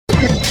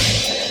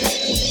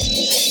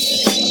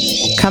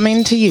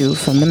Coming to you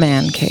from the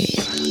Man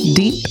Cave,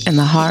 deep in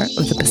the heart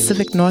of the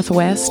Pacific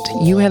Northwest,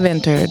 you have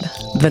entered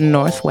the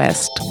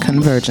Northwest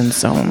Convergence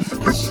Zone.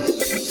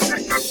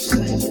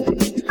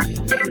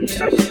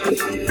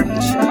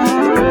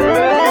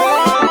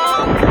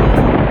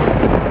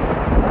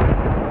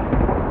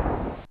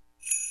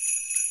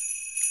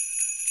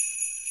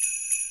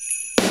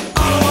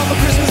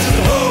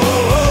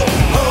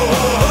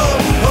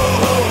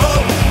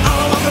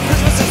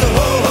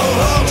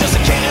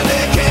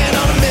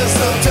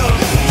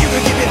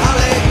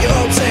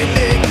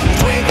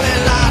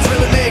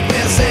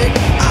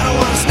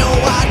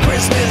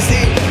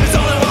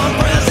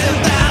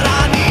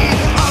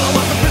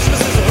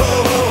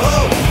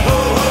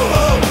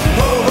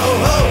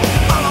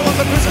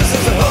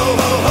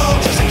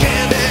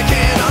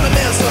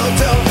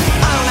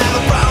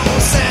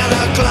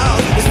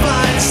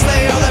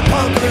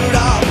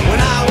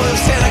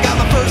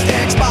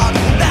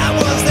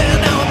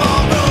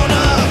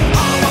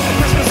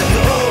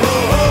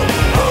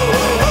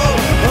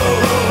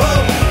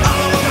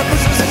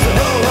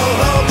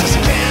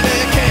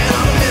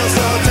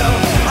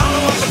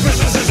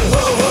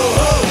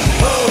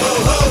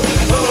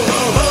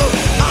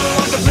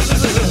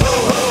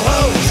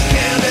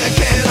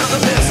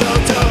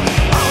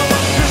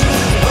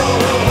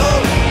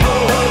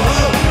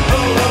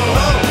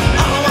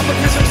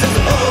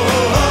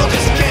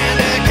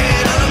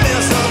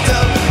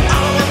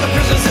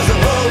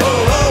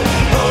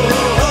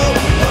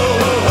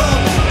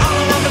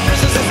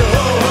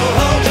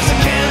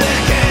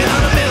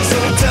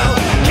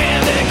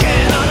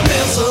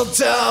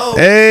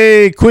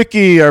 Hey,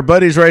 Quickie, our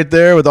buddy's right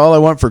there with All I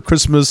Want for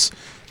Christmas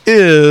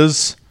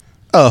is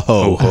a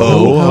ho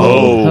ho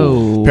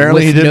ho.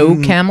 Apparently with he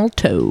didn't, no camel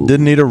toe.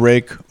 didn't need a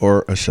rake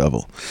or a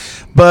shovel.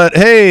 But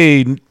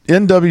hey,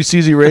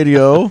 NWCZ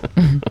Radio,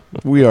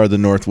 we are the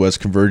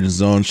Northwest Convergence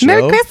Zone show.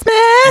 Merry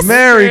Christmas!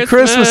 Merry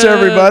Christmas,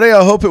 everybody.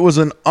 I hope it was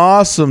an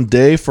awesome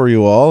day for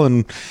you all.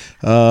 And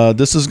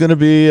this is going to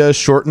be a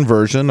shortened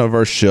version of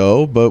our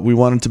show, but we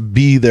wanted to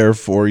be there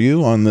for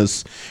you on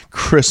this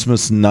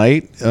Christmas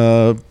night.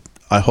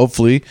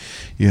 Hopefully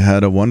you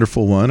had a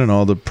wonderful one and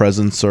all the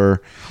presents are...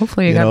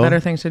 Hopefully you got better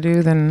things to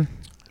do than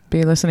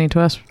be listening to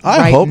us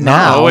I hope now.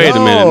 not. Oh, wait a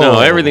minute. No,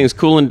 everything's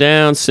cooling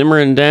down,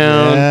 simmering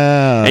down.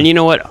 Yeah. And you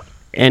know what?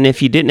 And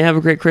if you didn't have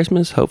a great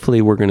Christmas,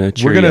 hopefully we're going to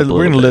cheer you up a little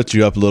We're going to bit. lift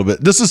you up a little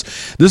bit. This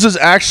is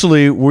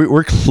actually,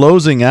 we're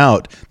closing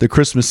out the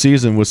Christmas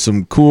season with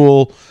some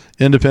cool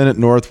independent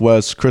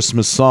Northwest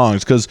Christmas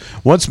songs, because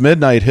once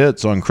midnight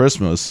hits on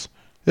Christmas,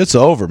 it's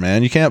over,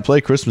 man. You can't play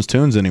Christmas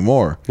tunes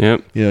anymore.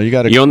 Yep. You know, you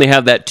got to... You only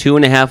have that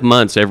 2.5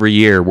 months every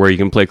year where you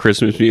can play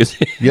Christmas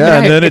music. Yeah,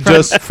 and then it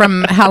just...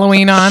 From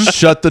Halloween on.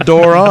 Shut the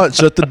door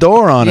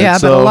on it. Yeah,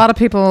 So, but a lot of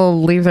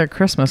people leave their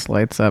Christmas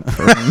lights up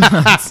for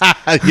months.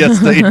 yes,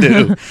 they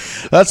do.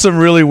 That's some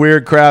really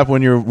weird crap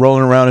when you're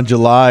rolling around in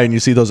July and you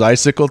see those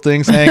icicle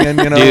things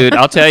hanging, you know? Dude,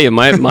 I'll tell you,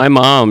 my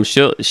mom,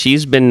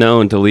 she's been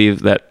known to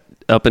leave that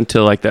up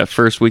until like that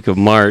first week of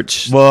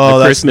March. Well,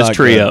 the that's Christmas not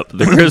tree good. up.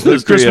 The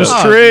Christmas tree Christmas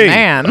up. tree. Oh,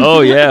 man.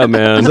 Oh yeah,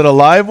 man. Is it a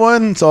live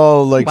one? It's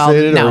all like Well,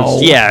 faded? no.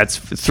 Or Yeah, it's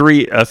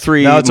three Now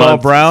it's all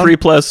month, brown?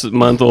 3+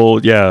 month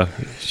old. Yeah,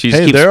 she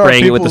Hey, keeps there are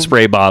spraying it with the people-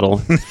 spray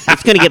bottle.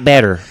 It's gonna get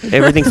better.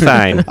 Everything's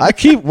fine. I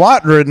keep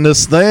watering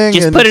this thing.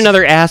 Just and put it's-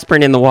 another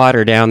asprin in the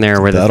water down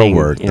there where the That'll thing,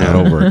 work. you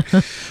know. That'll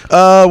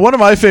work. One of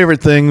my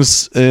favorite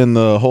things in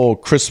the whole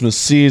Christmas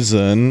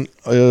season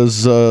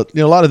is a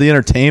lot of the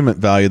entertainment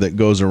value that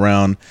goes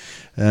around,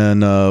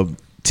 and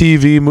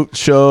TV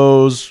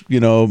shows,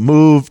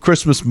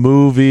 Christmas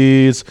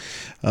movies.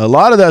 A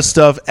lot of that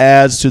stuff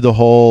adds to the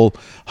whole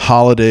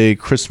holiday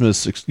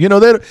Christmas,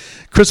 that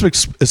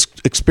Christmas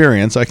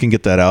experience. I can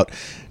get that out.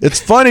 It's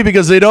funny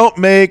because they don't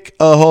make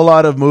a whole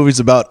lot of movies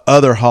about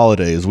other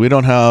holidays. We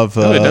don't have.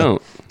 No, they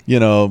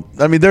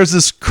don't. There's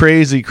this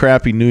crazy,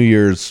 crappy New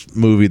Year's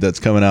movie that's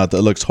coming out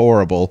that looks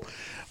horrible.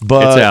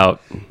 But It's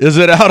out. Is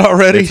it out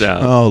already? It's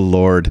out. Oh,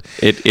 Lord.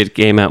 It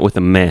came out with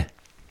a meh.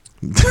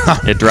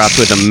 It dropped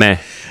with a meh.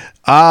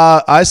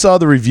 I saw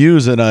the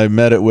reviews and I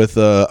met it with,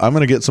 I'm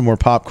going to get some more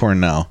popcorn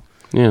now.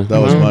 Yeah, That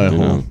was my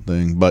whole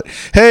thing. But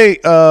hey,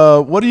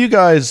 what do you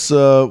guys?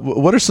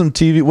 What are some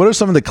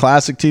of the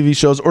classic TV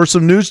shows or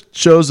some new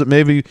shows that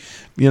maybe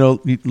a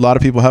lot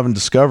of people haven't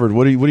discovered?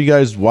 What are you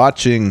guys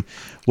watching?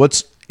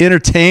 What's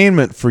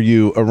entertainment for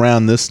you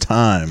around this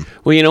time?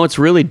 Well, it's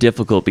really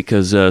difficult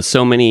because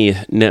so many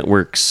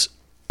networks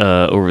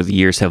over the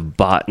years have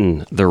bought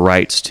the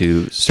rights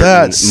to certain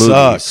That movies.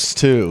 sucks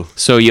too.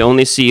 So you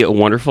only see A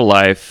Wonderful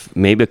Life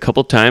maybe a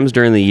couple times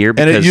during the year. And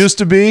Because it used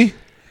to be.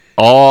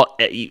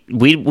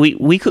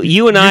 we could,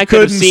 you and I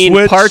could have couldn't seen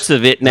switch? parts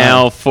of it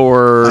now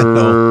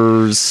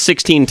for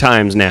 16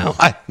 times now.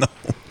 I know.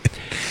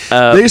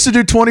 They used to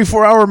do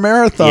 24-hour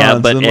marathons. Yeah,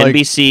 but and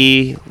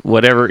NBC,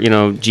 whatever,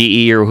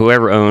 GE or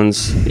whoever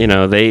owns,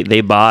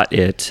 they bought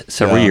it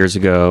several years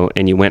ago,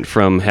 and you went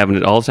from having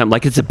it all the time,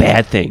 like it's a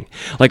bad thing.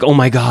 Like, oh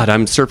my God,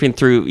 I'm surfing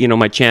through,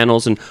 my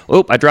channels, and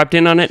I dropped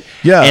in on it.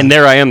 Yeah. And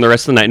there I am the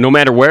rest of the night. No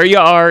matter where you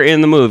are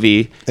in the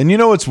movie. And you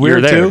know what's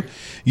weird there. too?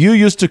 You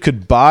used to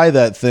could buy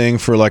that thing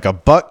for like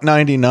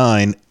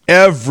 $1.99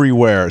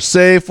 everywhere.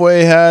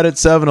 Safeway had it,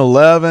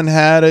 7-Eleven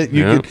had it.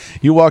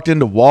 You walked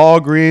into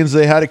Walgreens,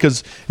 they had it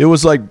because it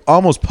was like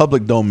almost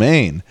public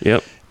domain.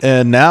 Yep.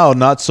 And now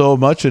not so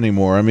much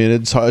anymore. I mean,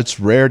 it's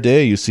rare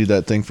day you see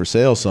that thing for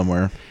sale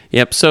somewhere.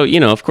 Yep. So,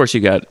 of course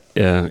you got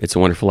It's a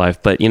Wonderful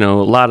Life, but, a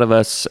lot of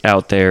us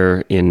out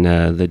there in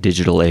the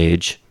digital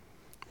age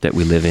that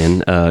we live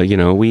in,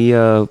 we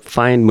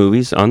find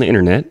movies on the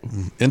internet.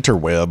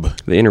 Interweb.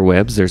 The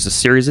interwebs. There's a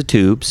series of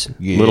tubes.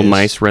 Yes. Little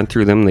mice run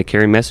through them. They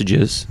carry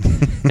messages.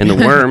 And the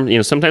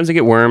worm, sometimes they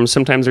get worms.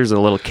 Sometimes there's a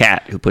little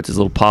cat who puts his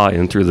little paw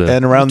in through the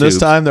And around this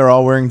tubes. time, they're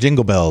all wearing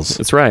jingle bells.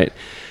 That's right.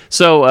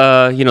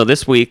 So,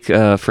 this week,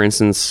 for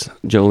instance,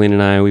 Jolene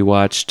and I, we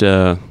watched,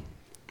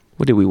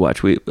 what did we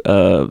watch?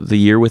 The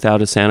Year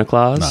Without a Santa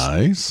Claus.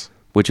 Nice.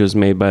 Which was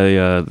made by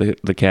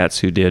the cats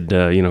who did,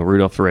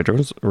 Rudolph the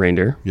Red-Nosed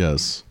Reindeer.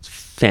 Yes.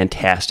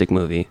 Fantastic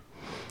movie.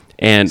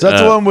 And Is that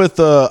the one with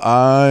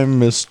I'm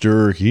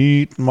Mr.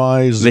 Heat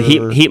Miser?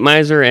 The Heat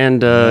Miser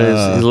and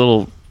his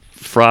little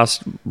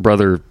Frost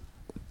brother,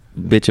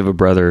 bitch of a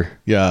brother.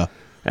 Yeah.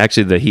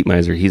 Actually, the Heat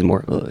Miser, he's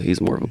more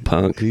of a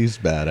punk. He's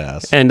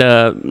badass. And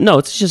no,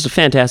 it's just a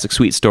fantastic,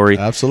 sweet story.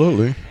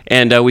 Absolutely.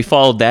 And we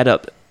followed that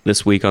up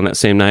this week on that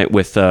same night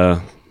with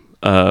how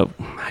do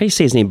you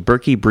say his name?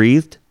 Berkey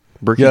Breathed.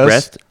 Berkey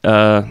Yes.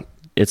 Breathed.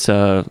 It's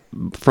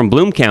from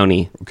Bloom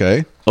County.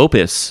 Okay.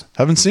 Opus.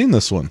 Haven't seen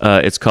this one.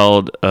 It's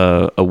called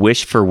A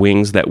Wish for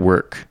Wings That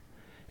Work,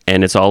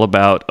 and it's all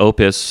about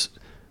Opus.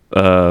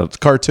 It's a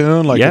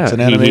cartoon, like it's an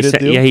animated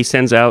deal? Yeah, he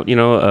sends out,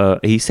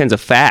 he sends a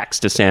fax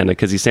to Santa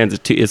because he sends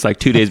it. It's like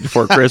 2 days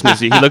before Christmas.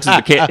 He looks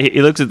at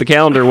the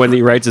calendar when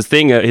he writes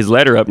his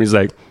letter up, and he's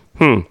like,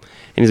 and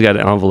he's got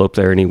an envelope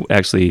there, and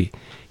he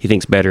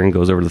thinks better and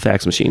goes over to the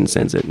fax machine and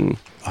sends it. And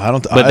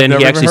I've then never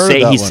he actually even heard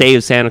of that one.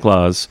 saves Santa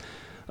Claus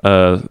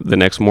the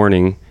next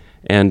morning,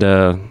 and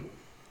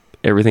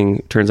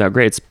everything turns out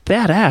great. It's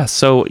badass.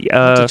 So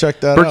to check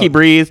that Berkey out.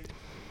 Breathed,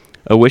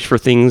 A Wish for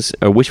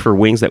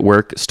Wings That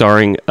Work,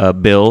 starring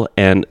Bill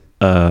and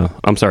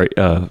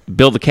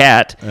Bill the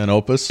Cat And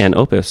Opus. and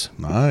Opus.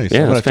 Nice. Yeah,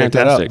 I'm gonna it's check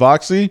that out.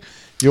 fantastic. Voxy,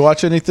 you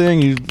watch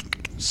anything? You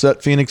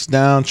set Phoenix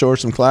down, show her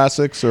some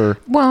classics, or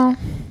Well,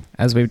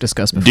 as we've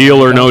discussed before,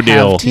 Deal or I no don't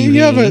have deal?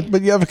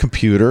 TV. you have a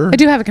computer. I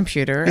do have a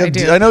computer. Yeah, I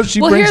do. I know she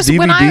brings here's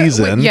when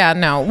DVDs in. Yeah,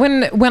 no.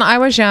 When I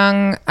was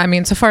young, I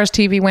mean, so far as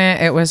TV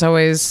went, it was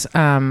always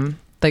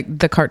like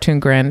the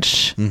cartoon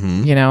Grinch.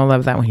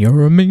 Love that one.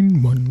 You're a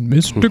mean one,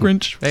 Mr.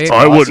 Grinch. Right?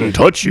 I wouldn't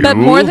touch you. But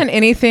more than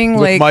anything,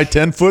 With like my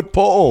 10-foot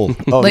pole.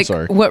 Oh, like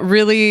sorry. what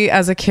really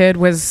as a kid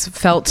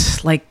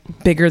felt like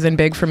bigger than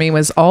big for me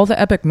was all the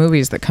epic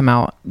movies that come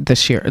out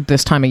this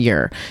time of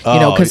year.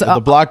 Because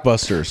the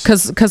blockbusters.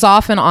 because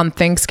often on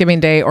Thanksgiving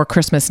Day or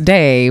Christmas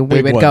Day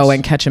we Big would go ones.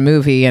 and catch a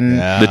movie and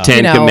The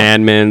Ten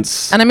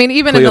Commandments. and I mean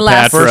even in the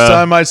last Cleopatra. First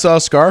time I saw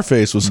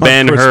Scarface was on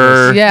Ben-Hur.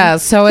 Christmas. yeah,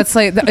 so it's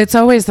like it's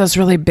always those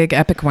really big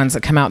epic ones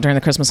that come out during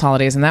the Christmas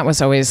holidays, and that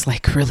was always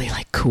like really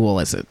like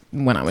cool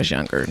when I was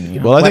younger. Well, I think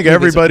what movies are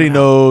everybody coming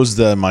out. knows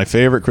that my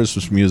favorite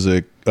Christmas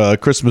music,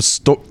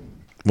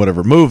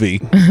 movie,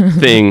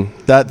 thing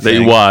that you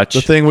thing, watch.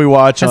 the thing we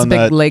watch has a on big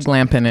that, leg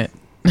lamp in it.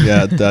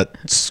 that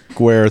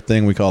square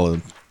thing we call a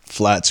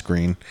flat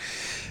screen.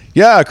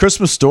 Yeah,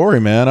 Christmas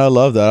Story, man, I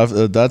love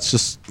that. That's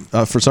just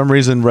for some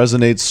reason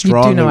resonates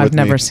strongly. You do know I've with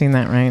never me. seen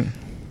that, right?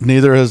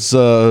 Neither has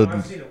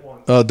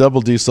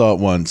Double D saw it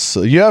once.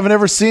 So you haven't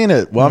ever seen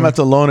it. Well, I'm gonna have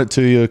to loan it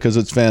to you because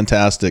it's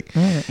fantastic.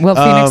 Will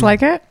Phoenix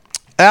like it?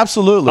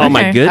 Absolutely. Oh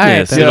my Okay, goodness! all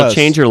right, then. It'll Yes.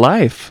 change your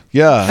life.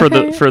 Yeah. For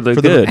the good. For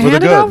the Hand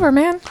it good. over,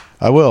 man.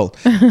 I will.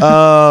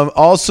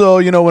 Also,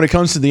 when it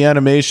comes to the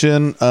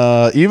animation,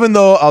 even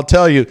though I'll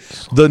tell you,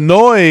 the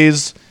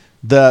noise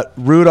that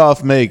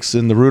Rudolph makes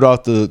in the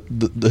Rudolph,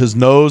 his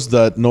nose,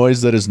 that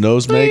noise that his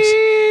nose makes,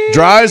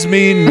 drives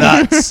me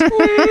nuts.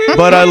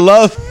 But I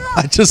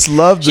just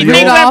love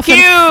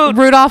the old,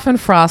 Rudolph and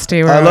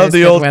Frosty. Were I love always the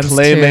good old ones, too.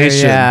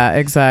 claymation. Yeah,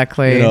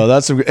 exactly.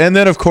 and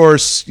then of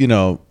course,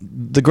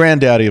 the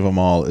granddaddy of them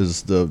all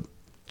is the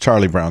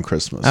Charlie Brown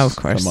Christmas. Oh, of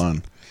course. Come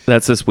on.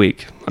 That's this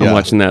week. I'm Yeah.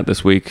 watching that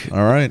this week.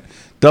 All right.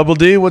 Double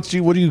D, what do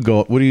you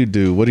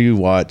do? What do you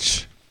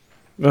watch?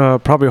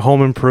 Probably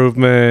Home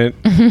Improvement,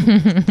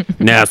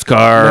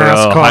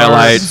 NASCAR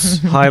highlights.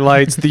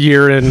 highlights the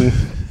year in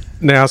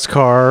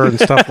NASCAR and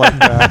stuff like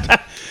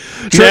that.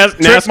 Trick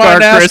my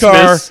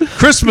NASCAR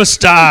Christmas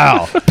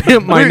style.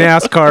 Pimp my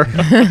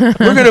NASCAR.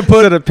 We're gonna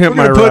put Instead of pimp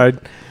my ride.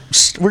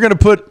 We're gonna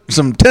put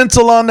some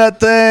tinsel on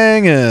that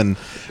thing and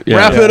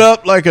wrap it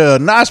up like a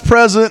nice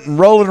present and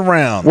roll it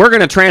around. We're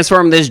going to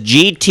transform this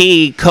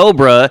GT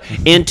Cobra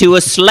into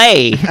a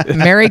sleigh.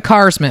 Merry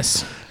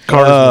Carsmas.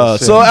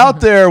 So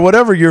out there,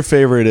 whatever your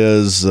favorite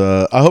is,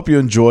 I hope you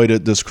enjoyed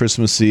it this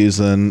Christmas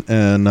season.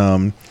 And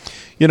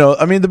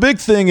the big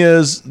thing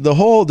is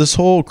this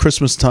whole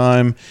Christmas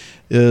time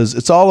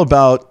it's all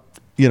about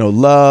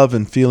love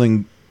and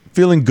feeling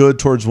good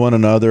towards one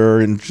another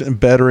and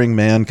bettering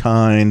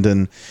mankind.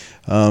 And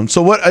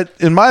so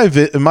in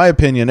my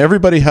opinion,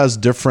 everybody has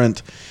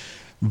different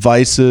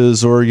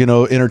vices or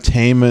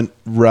entertainment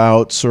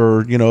routes,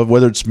 or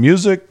whether it's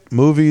music,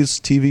 movies,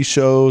 TV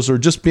shows, or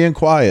just being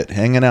quiet,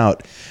 hanging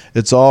out.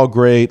 It's all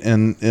great,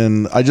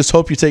 and I just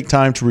hope you take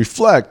time to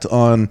reflect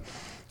on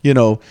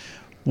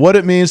what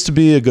it means to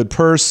be a good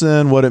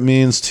person, what it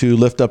means to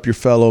lift up your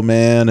fellow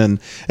man,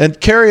 and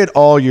carry it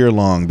all year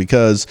long,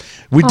 because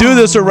we do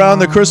this around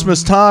the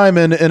Christmas time,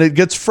 and it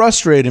gets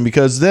frustrating,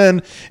 because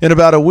then in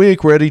about a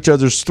week we're at each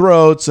other's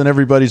throats and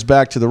everybody's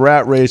back to the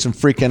rat race and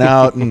freaking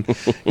out, and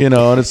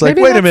and it's like,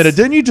 wait a minute,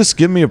 didn't you just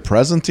give me a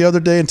present the other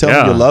day and tell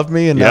me you love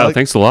me? And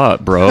thanks a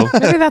lot, bro.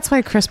 Maybe that's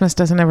why Christmas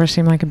doesn't ever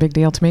seem like a big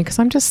deal to me, because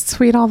I'm just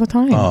sweet all the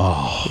time.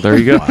 Oh, there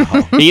you go.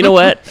 Wow. You know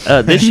what?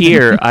 This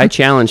year I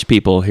challenge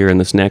people here in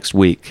this next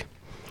week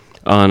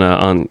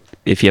on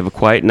if you have a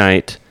quiet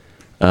night,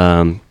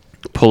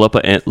 pull up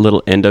a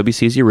little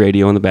NWCZ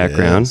radio in the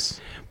background,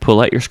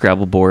 pull out your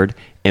Scrabble board,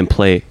 and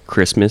play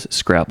Christmas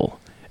Scrabble.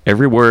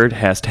 Every word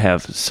has to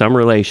have some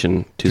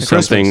relation to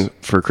something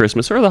Christmas. For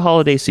Christmas or the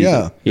holiday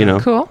season.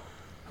 Cool.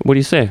 What do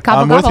you say?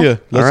 Gobble, I'm gobble. with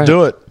you. Let's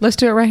do it. Let's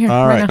do it right here.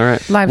 All right. Now. All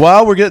right. Live.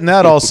 While we're getting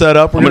that all set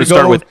up, I'm going to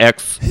start with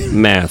X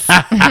math.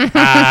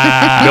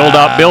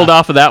 build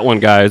off of that one,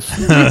 guys.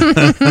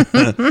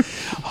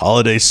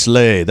 Holiday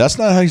sleigh. That's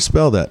not how you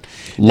spell that.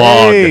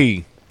 Log.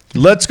 Hey,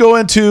 let's go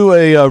into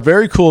a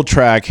very cool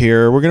track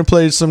here. We're going to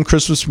play some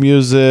Christmas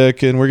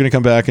music, and we're going to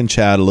come back and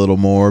chat a little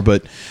more.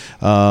 But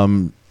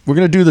we're going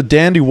to do the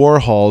Dandy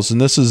Warhols,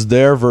 and this is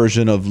their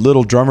version of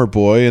Little Drummer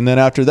Boy. And then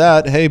after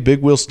that, hey,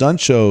 Big Wheel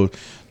Stunt Show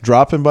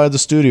dropping by the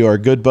studio. Our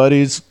good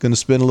buddies going to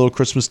spend a little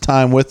Christmas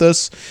time with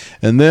us.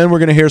 And then we're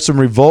going to hear some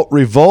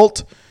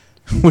Revolt,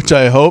 which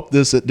I hope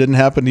it didn't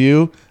happen to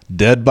you.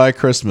 Dead by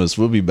Christmas.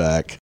 We'll be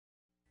back.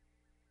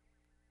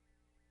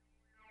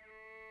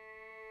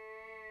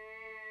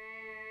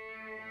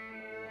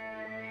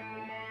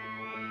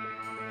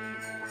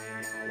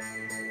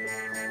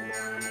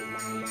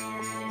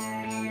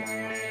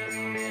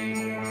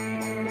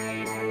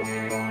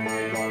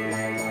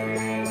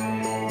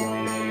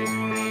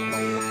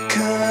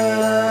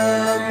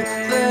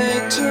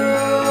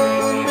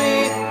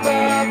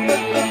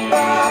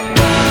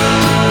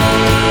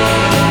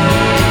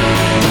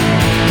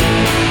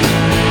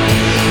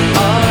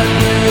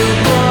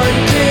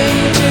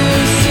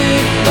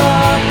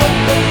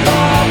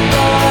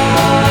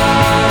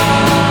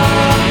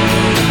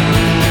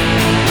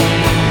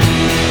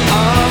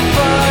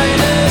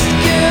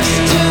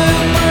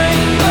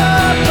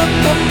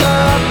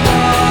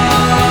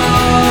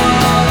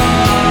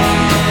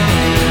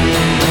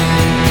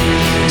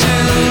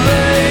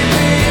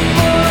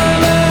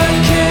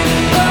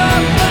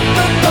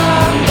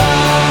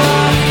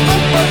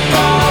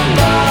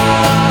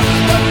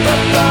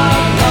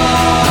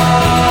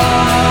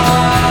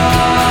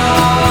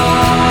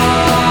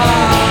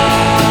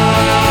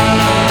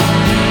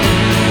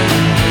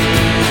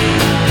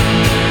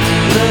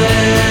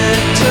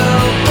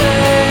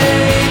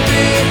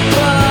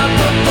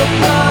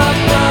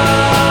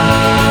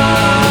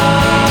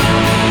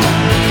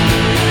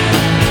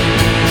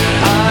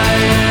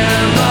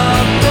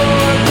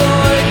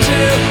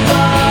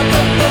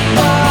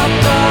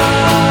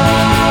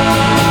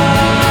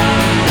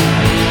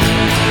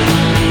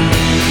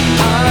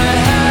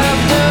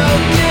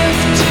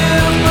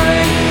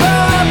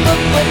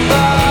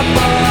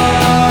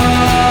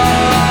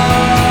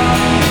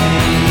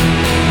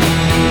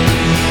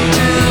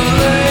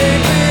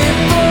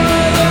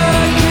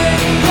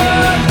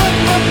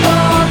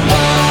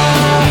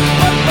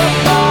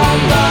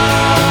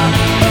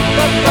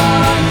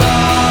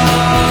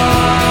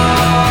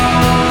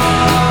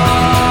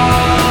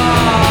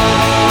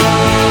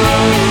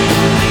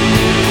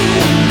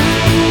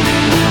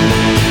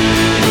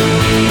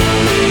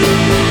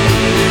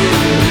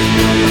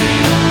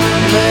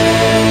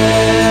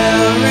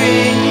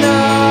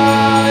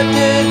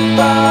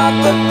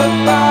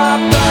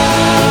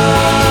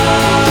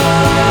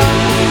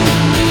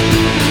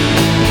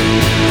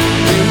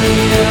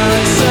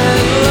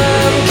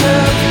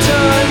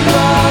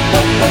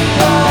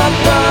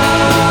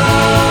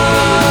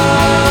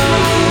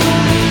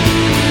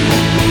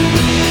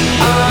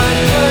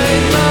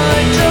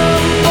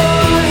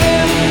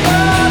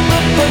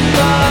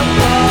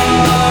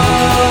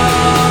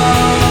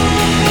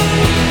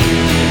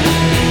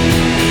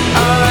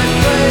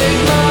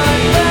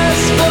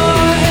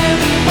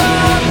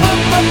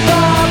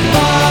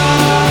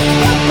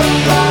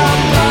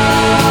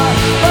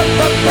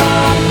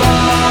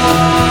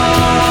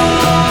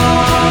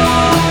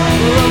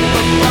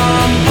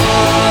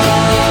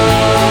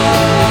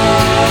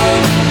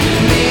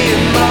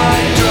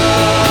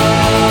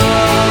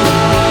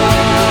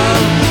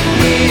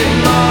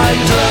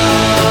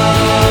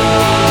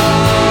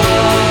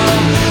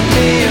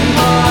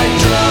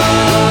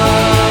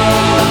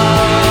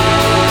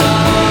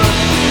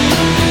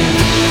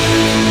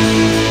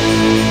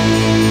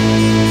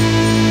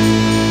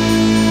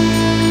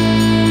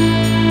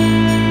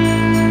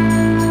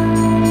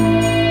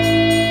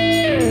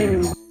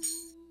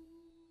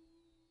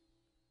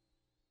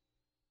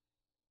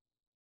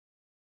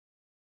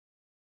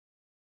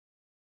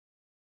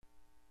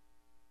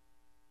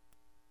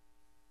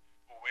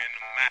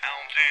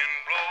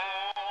 mountain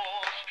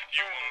blows,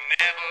 you will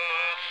never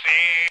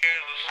see the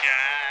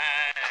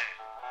sky.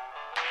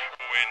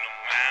 When the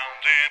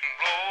mountain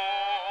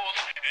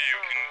blows, you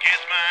can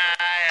kiss my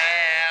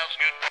ass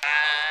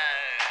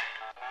goodbye.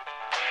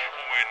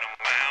 When the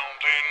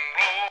mountain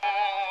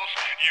blows,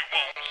 you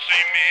won't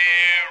see me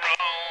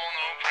run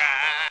or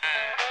cry.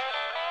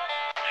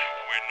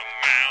 When the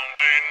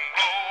mountain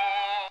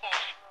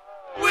blows,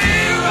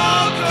 we're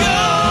all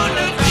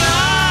gonna die.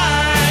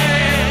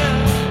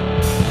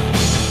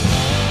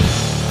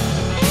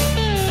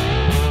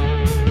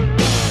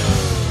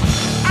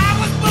 I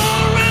was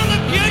born around the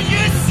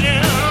Puget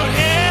Sound,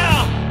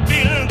 yeah,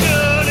 feeling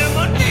good in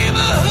my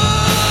neighborhood,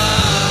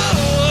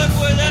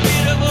 where that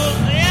beautiful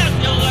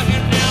sister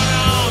looking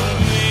down on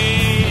me.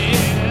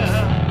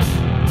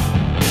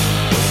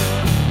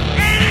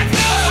 And I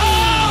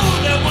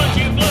know that when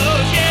she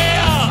blows,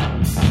 yeah,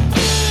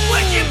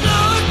 when she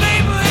blows,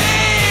 baby,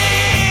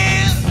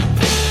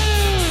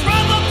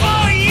 trouble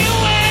for you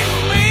and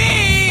me,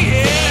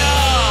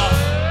 yeah.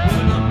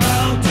 When the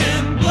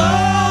mountain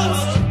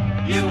blows,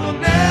 you will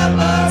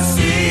never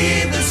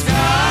see the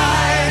sky.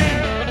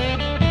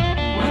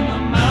 When the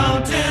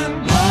mountain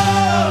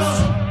blows,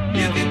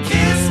 you can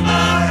kiss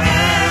my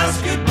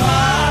ass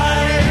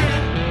goodbye.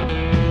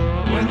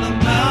 When the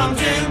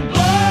mountain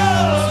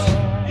blows,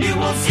 you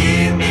won't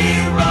see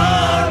me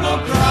run or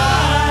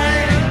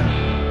cry.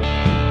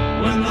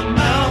 When the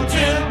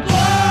mountain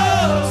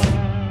blows,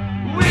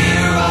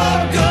 we're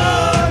all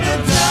gonna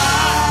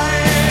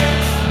die.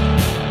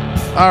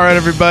 All right,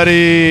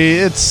 everybody.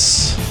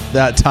 It's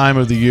that time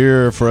of the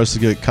year for us to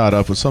get caught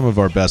up with some of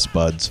our best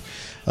buds.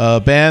 A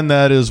band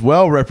that is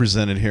well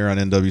represented here on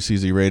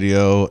NWCZ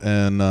Radio.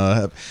 And,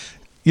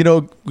 we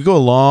go a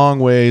long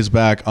ways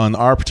back on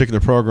our particular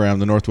program,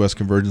 the Northwest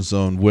Convergence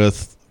Zone,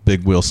 with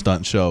Big Wheel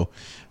Stunt Show.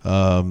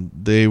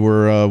 They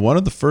were one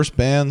of the first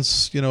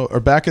bands, or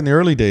back in the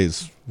early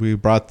days. We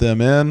brought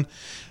them in.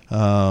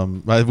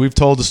 We've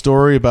told the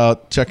story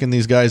about checking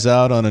these guys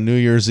out on a New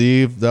Year's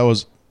Eve. That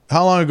was,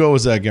 how long ago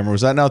was that, Gimmer?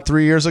 Was that now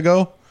 3 years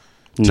ago?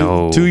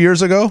 No. 2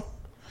 years ago?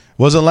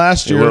 Was it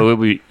last year?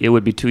 It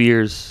would be 2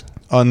 years.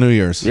 On New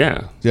Year's.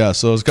 Yeah. Yeah.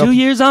 So it's 2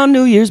 years on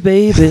New Year's,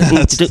 baby.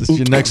 That's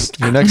your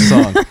next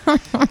song.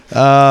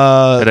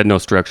 That had no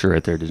structure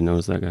right there. Did you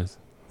notice that, guys?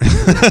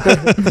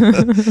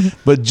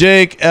 But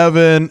Jake,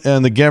 Evan,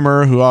 and the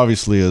Gimmer, who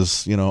obviously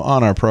is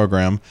on our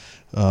program,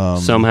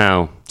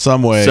 Somehow.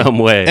 some way,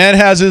 and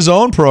has his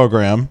own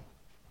program.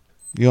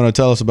 You want to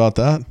tell us about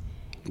that?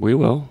 We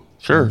will.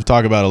 Sure. We'll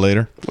talk about it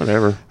later.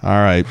 Whatever. All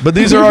right, but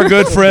these are our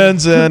good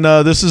friends, and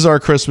this is our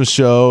Christmas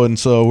show, and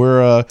so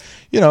we're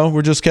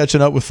we're just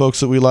catching up with folks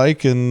that we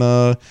like and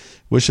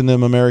wishing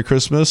them a Merry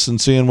Christmas and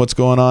seeing what's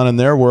going on in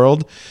their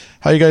world.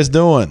 How you guys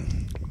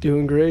doing?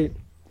 Doing great.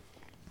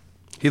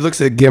 He looks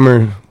at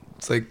Gimmer.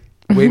 It's like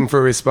waiting for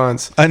a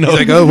response. I know. He's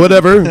like, oh,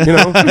 whatever.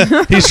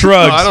 He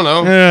shrugs. I don't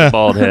know. Yeah.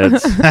 Bald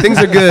heads. Things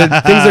are good.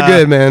 Things are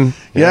good, man.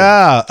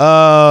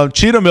 Yeah.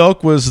 Cheetah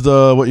Milk was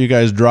what you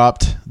guys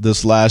dropped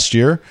this last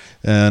year,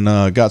 and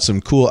got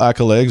some cool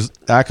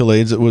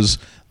accolades. It was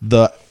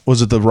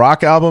it the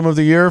rock album of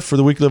the year for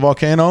the Weekly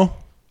Volcano?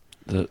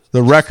 The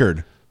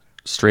record.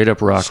 Straight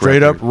up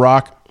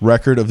rock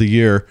record of the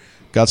year.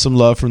 Got some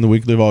love from the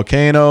Weekly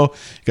Volcano. You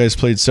guys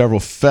played several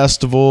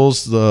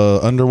festivals. The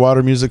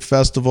Underwater Music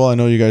Festival, I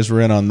know you guys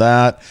were in on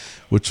that,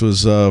 which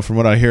was, from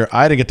what I hear,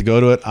 I didn't get to go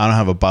to it. I don't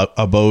have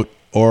a boat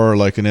or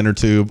like an inner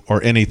tube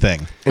or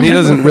anything. And he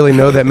doesn't really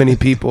know that many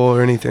people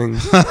or anything.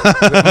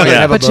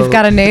 Yeah. But you've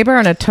got a neighbor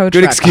and a tow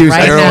Good truck excuse,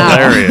 right Harold. now.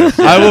 Hilarious.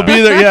 I will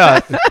be there,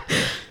 yeah.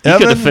 You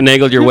could have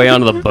finagled your way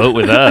onto the boat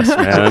with us,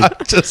 man.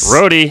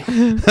 Roadie.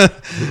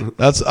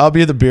 I'll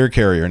be the beer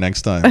carrier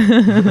next time.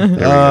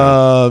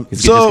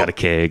 He's just got a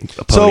keg.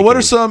 So what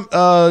are some,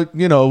 I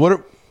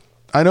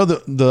know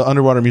the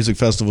Underwater Music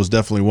Festival is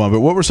definitely one,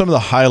 but what were some of the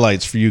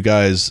highlights for you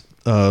guys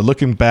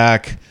looking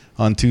back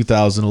on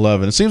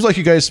 2011? It seems like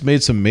you guys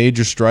made some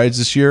major strides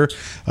this year.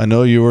 I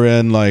know you were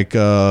in like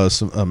a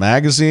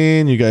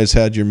magazine. You guys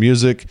had your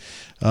music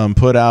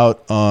put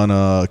out on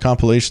a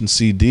compilation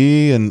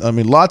CD, and I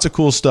mean lots of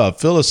cool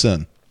stuff. Fill us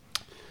in.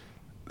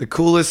 The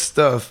coolest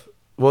stuff.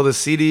 Well,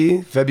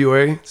 the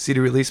February CD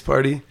release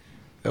party,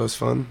 that was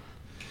fun.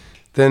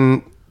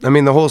 Then,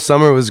 the whole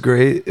summer was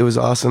great. It was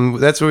awesome.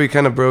 That's where we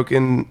kind of broke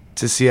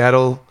into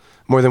Seattle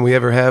more than we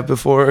ever have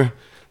before.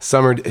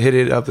 Summer hit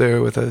it up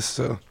there with us.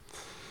 So,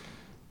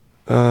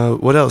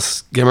 what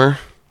else? Gimmer,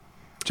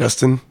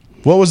 Justin.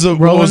 What was the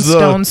Rolling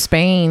Stone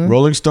Spain?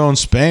 Rolling Stone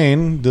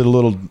Spain did a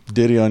little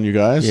ditty on you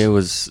guys. Yeah, it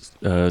was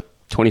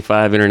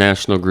 25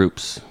 international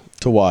groups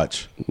to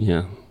watch.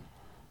 Yeah,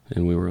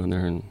 and we were on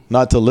there, and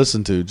not to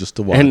listen to, just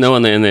to watch. And no,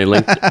 and they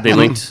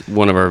linked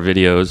one of our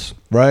videos.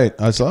 Right,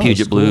 I saw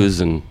Puget Blues,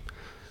 and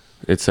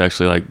it's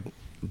actually like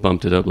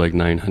bumped it up like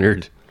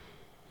 900.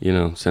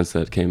 Since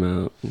that came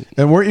out.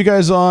 And weren't you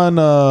guys on?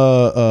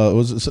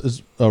 Was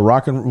it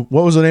rock and?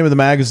 What was the name of the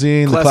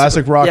magazine? The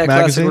Classic Rock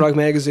magazine. Classic Rock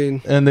magazine.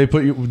 And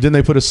didn't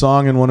they put a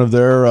song in one of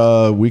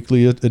their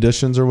weekly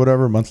editions or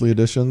whatever, monthly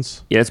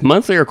editions? Yeah, it's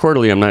monthly or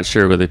quarterly. I'm not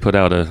sure, but they put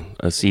out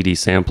a CD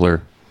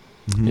sampler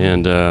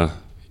And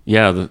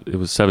it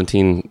was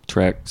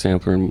 17-track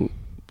sampler, and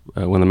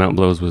When the Mountain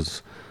Blows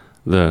was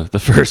the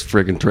first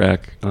friggin'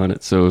 track on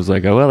it. So it was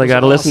like, oh well, I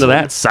got to listen to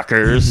that,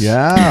 suckers.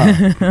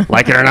 Yeah.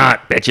 Like it or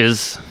not,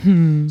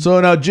 bitches.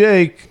 So now,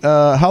 Jake,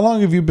 how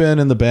long have you been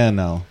in the band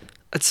now?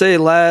 I'd say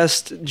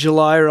last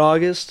July or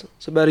August.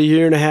 It's about a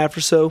year and a half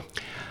or so.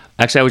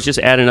 Actually, I was just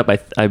adding up.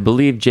 I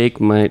believe Jake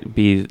might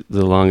be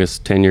the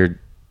longest tenured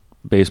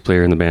bass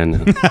player in the band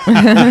now.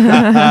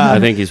 I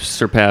think he's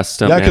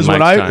surpassed Stuntman Because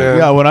Mike's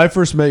time. when I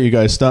first met you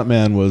guys,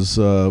 Stuntman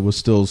was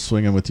still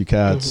swinging with you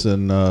cats,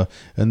 and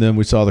then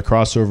we saw the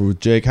crossover with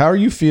Jake. How are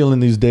you feeling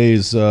these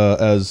days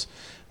as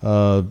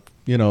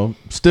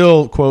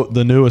still quote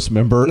the newest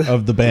member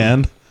of the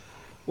band?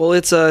 Well,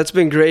 it's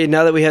been great.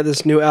 Now that we have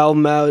this new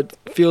album out,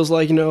 it feels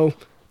like, I'm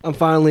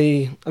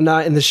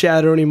not in the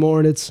shadow anymore,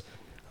 and it's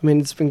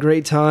been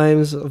great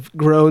times. I've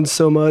grown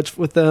so much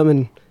with them,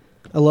 and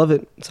I love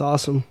it. It's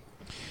awesome.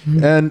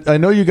 And I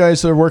know you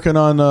guys are working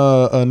on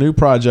a new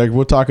project.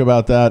 We'll talk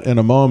about that in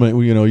a moment.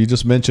 You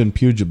just mentioned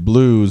Puget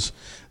Blues.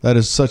 That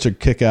is such a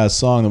kick-ass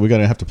song that we're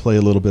going to have to play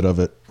a little bit of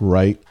it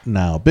right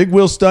now. Big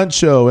Wheel Stunt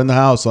Show in the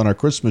house on our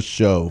Christmas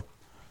show.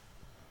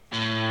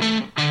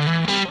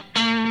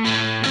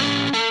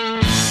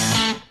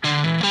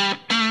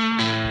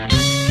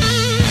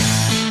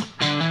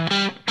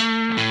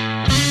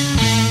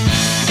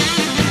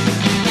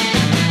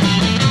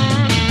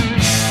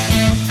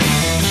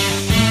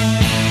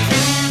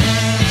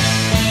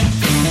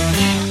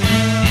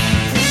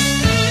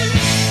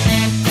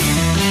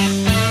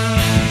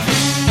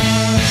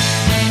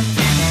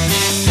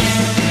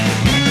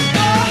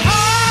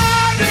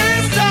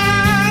 Hardest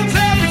times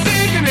have been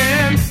sinking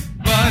in,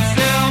 but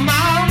still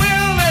my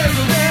will is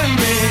within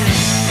me.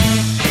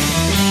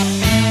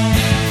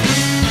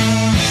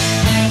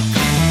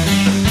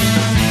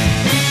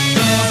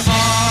 The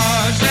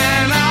barge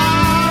that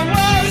I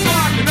was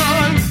walking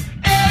on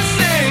is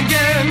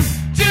sinking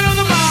to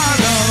the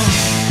bottom.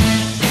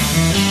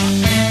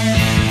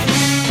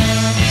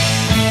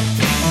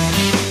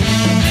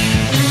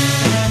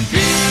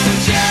 Puget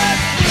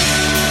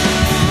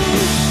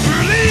Blues,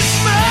 release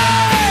me.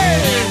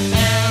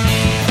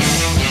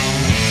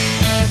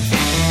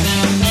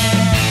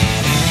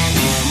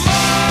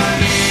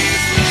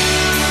 Money's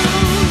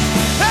loose.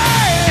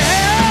 Hey,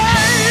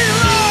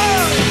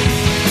 Lord.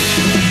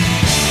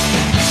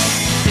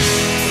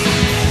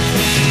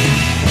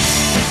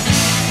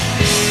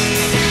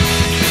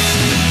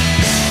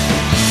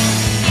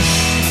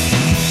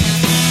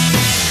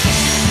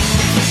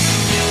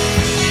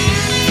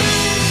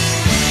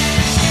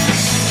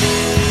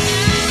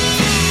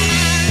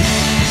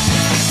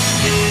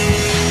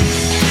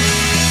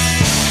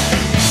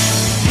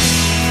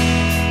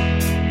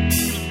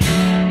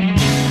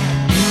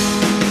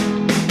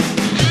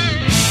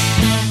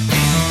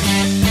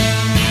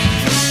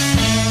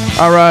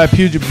 All right,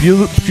 Puget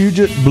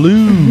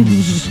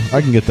Blues.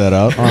 I can get that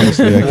out.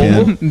 Honestly, I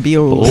can.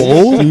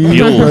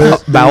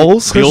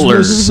 Bowels.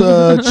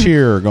 Christmas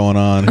cheer going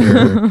on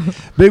here.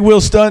 Big Wheel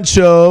Stunt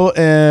Show,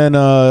 and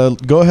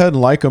go ahead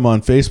and like them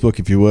on Facebook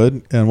if you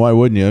would. And why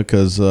wouldn't you?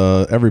 Because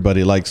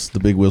everybody likes the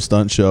Big Wheel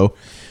Stunt Show.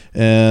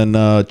 And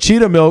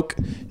Cheetah Milk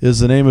is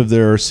the name of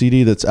their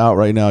CD that's out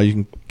right now. You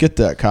can get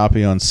that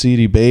copy on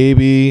CD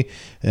Baby,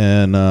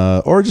 and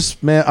or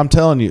just, man, I'm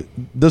telling you,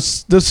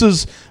 this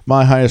is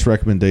my highest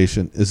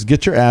recommendation: is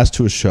get your ass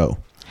to a show.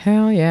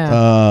 Hell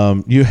yeah.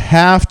 You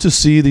have to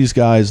see these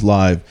guys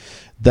live.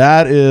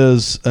 That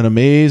is an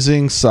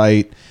amazing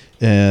sight,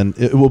 and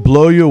it will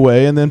blow you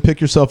away. And then pick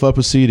yourself up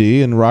a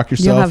CD and rock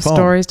yourself You'll have home.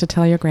 stories to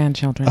tell your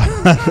grandchildren.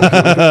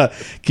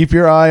 Keep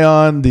your eye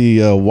on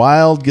the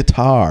wild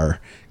guitar,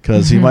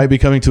 because he might be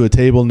coming to a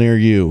table near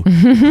you.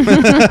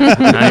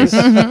 Nice.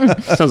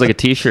 Sounds like a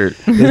T-shirt.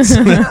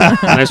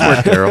 Nice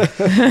work, Carol.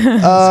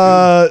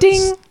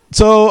 Ding.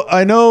 So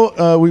I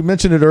know we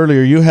mentioned it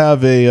earlier. You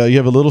have a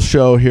little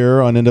show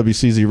here on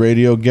NWCZ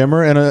Radio,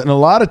 Gimmer, and a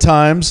lot of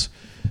times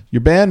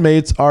your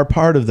bandmates are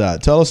part of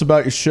that. Tell us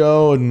about your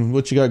show and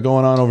what you got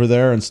going on over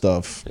there and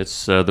stuff.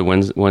 It's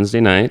the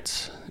Wednesday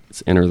night.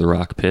 It's Enter the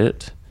Rock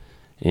Pit,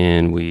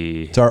 and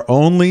It's our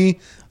only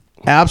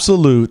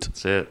absolute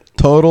that's it.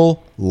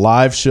 total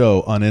live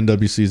show on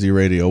NWCZ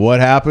Radio. What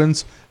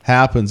happens,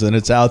 and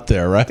it's out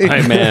there, right?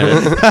 Hey,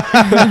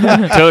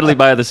 man. Totally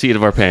by the seat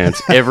of our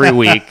pants every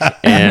week.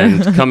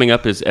 And coming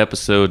up is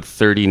episode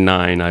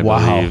 39, I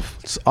believe.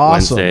 It's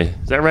awesome. Wednesday.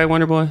 Is that right,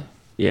 Wonder Boy?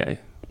 Yeah.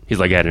 He's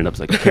like adding up. He's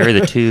like, carry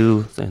the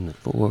 2, then the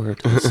 4,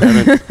 to the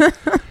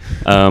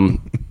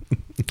 7.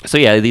 So,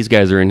 yeah, these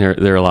guys are in here.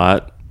 They're a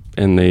lot.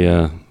 And they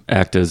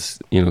act as,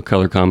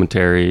 color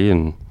commentary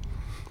and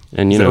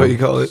Is that what you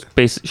call it?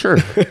 Sure.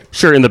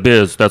 In the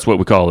biz, that's what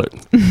we call it.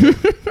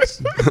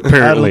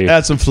 Apparently,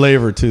 add some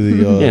flavor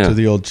to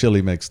the old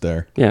chili mix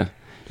there. Yeah,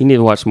 you need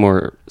to watch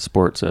more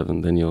sports,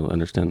 Evan. Then you'll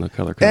understand the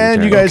color commentary.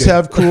 And you guys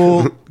have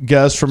cool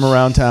guests from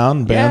around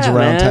town, bands Yeah,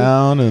 around man.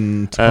 town,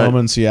 and Tacoma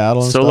and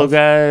Seattle and solo stuff.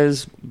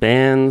 guys,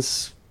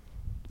 bands,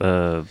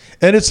 And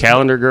it's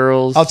Calendar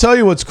Girls. I'll tell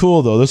you what's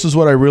cool though. This is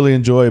what I really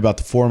enjoy about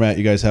the format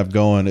you guys have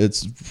going.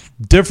 It's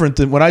different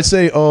than when I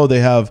say, oh, they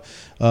have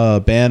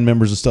band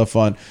members and stuff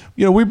on.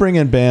 You know, we bring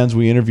in bands,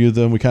 we interview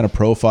them, we kind of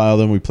profile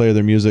them, we play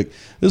their music.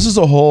 This is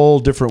a whole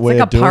different way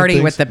Like of a doing party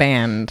things. with the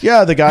band.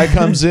 Yeah, the guy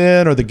comes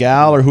in or the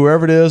gal or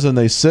whoever it is, and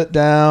they sit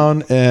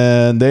down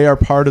and they are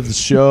part of the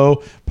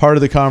show, part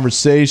of the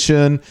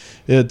conversation.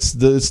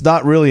 It's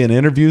not really an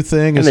interview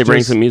thing. And they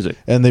bring some music.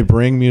 And they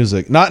bring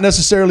music. Not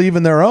necessarily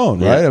even their own,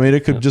 right? I mean,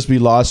 it could just be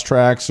lost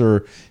tracks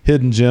or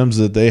hidden gems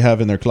that they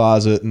have in their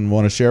closet and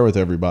want to share with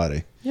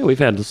everybody. Yeah, we've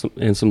had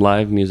some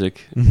live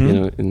music, you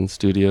know, in the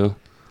studio.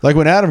 Like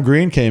when Adam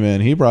Green came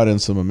in, he brought in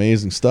some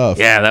amazing stuff.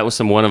 Yeah, that was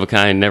some one of a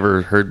kind,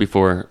 never heard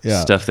before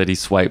stuff that he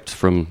swiped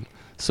from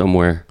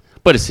somewhere.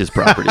 But it's his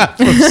property.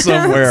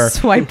 Somewhere.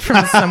 Swiped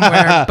from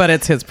somewhere, but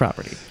it's his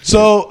property.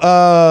 So,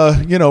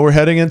 you know, we're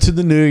heading into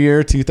the new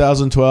year,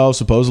 2012,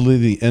 supposedly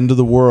the end of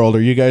the world.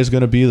 Are you guys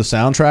going to be the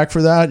soundtrack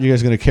for that? You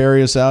guys going to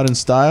carry us out in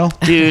style?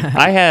 Dude,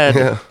 I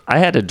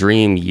had a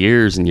dream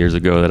years and years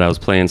ago that I was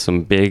playing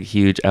some big,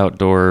 huge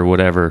outdoor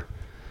whatever,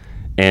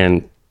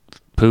 and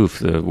poof,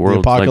 the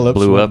world like apocalypse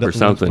blew went up or down.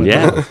 something.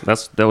 Yeah,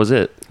 that was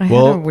it. I had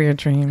Well- a weird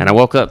dream. And I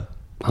woke up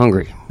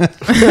hungry.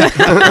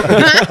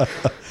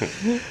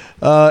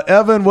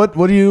 Evan,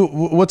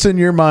 what's in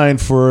your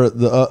mind for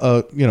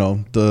the you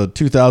know, the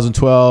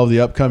 2012, the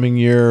upcoming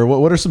year?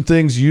 What are some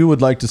things you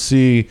would like to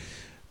see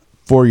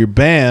for your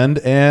band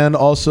and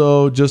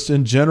also just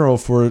in general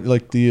for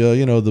like the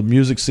you know, the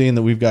music scene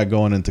that we've got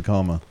going in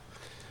Tacoma?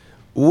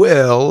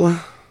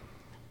 Well,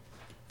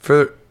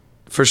 for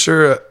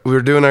sure,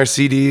 we're doing our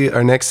CD,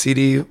 our next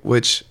CD,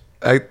 which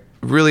I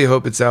really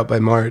hope it's out by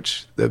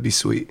March. That'd be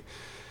sweet.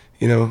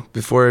 You know,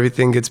 before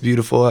everything gets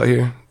beautiful out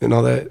here and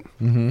all that.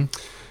 Mm-hmm.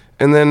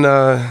 And then,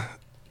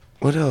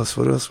 what else?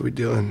 What else are we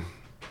doing?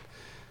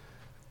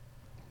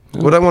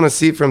 What I want to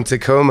see from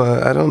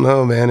Tacoma, I don't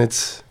know, man. I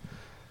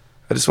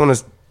just want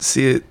to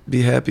see it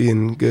be happy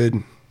and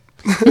good.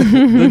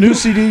 The new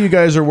CD you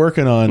guys are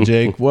working on,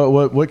 Jake.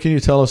 What can you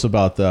tell us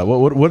about that?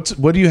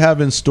 What do you have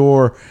in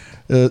store?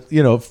 You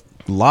know,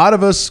 a lot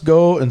of us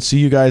go and see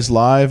you guys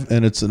live,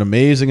 and it's an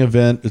amazing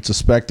event. It's a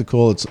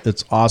spectacle.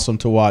 It's awesome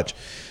to watch.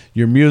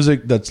 Your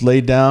music that's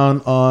laid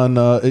down on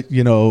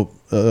you know,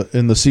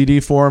 in the CD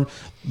form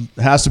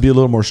has to be a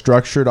little more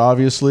structured,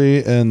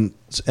 obviously, and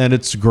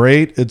it's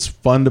great. It's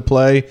fun to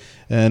play,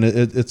 and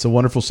it's a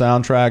wonderful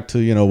soundtrack to,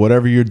 you know,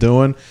 whatever you're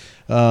doing.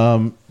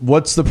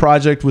 What's the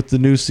project with the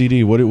new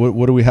CD? What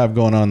do we have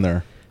going on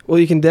there? Well,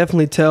 you can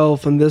definitely tell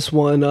from this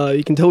one.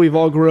 You can tell we've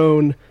all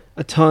grown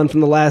a ton from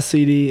the last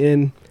CD,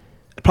 and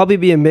it'd probably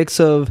be a mix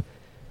of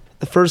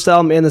the first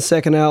album and the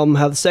second album.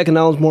 How the second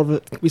album's more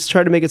of we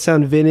tried to make it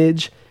sound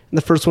vintage, and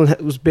the first one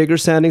was bigger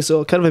sounding,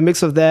 so kind of a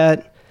mix of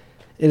that.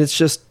 And it's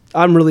just,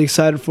 I'm really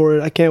excited for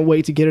it. I can't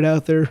wait to get it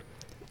out there.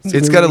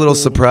 It's got a little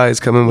surprise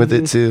coming with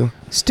it too.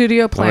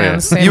 Studio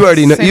plans. Same, You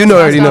already know. same You as know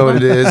last already know what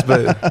album? it is,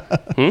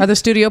 but Are the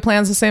studio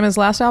plans the same as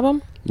last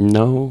album?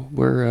 No,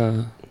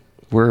 we're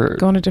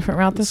Going a different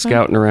route this time?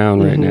 scouting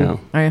around right now,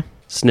 Oh, yeah.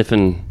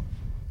 sniffing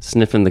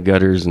the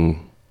gutters and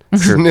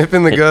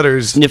sniffing the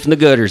gutters. sniffing the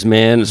gutters,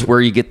 man. It's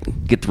where you get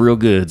the real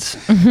goods.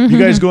 You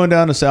guys going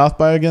down to South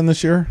by again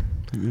this year?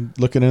 You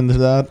looking into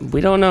that?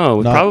 We don't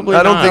know. Not- Probably.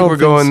 I don't not. think we're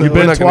going. You've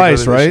we're been not gonna go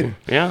twice, there this right? year.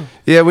 Yeah.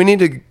 Yeah, we need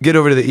to get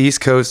over to the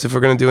East Coast if we're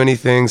gonna do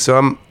anything.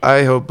 So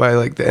I hope by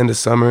like the end of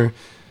summer,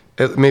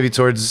 maybe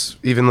towards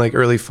even like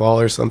early fall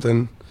or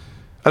something.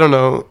 I don't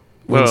know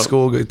when Well-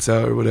 school gets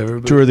out or whatever.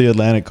 But Tour the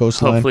Atlantic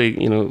coastline. Hopefully,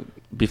 you know,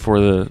 before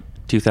the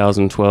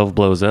 2012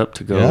 blows up,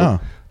 to go Yeah.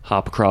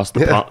 hop across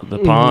the Yeah. the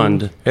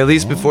pond, at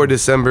least before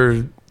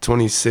December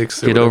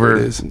 26th. Or get whatever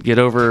over it is. get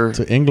over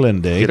to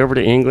England, Dave. get over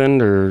to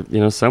England or, you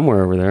know,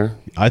 somewhere over there.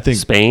 I think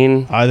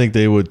Spain. I think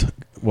they would.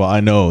 Well, I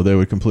know they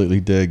would completely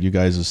dig you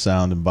guys'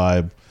 sound and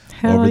vibe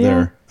Hell over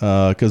yeah.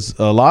 there, because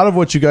a lot of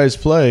what you guys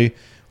play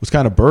was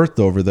kind of birthed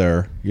over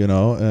there, you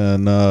know,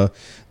 and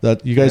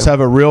that you guys have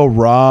a real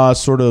raw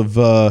sort of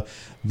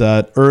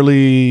that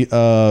early, you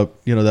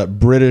know, that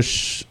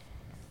British,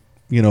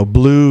 you know,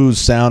 blues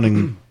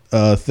sounding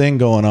thing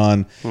going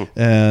on,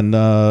 and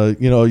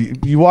you know,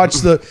 you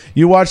watch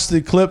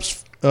the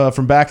clips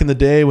from back in the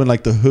day when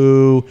like the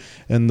Who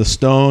and the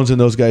Stones and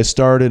those guys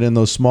started in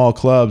those small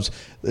clubs.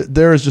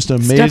 There is just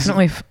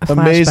definitely a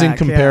amazing flashback,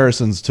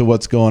 comparisons to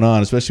what's going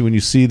on, especially when you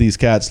see these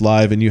cats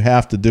live and you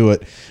have to do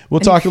it. We'll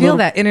And talk you a feel little.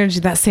 that energy,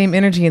 that same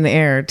energy in the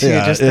air too.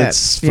 Yeah, just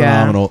it's that, yeah.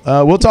 phenomenal.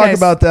 We'll talk guys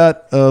about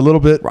that a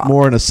little bit rock.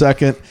 more in a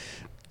second.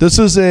 This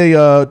is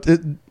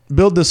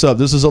build this up.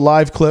 This is a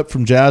live clip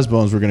from Jazz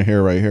Bones we're going to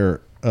hear right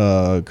here.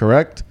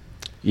 Correct?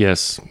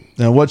 Yes.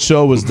 Now, what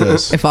show was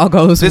this? If all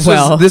goes This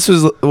well.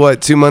 was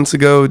what, 2 months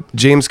ago.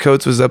 James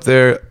Coates was up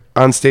there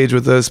on stage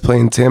with us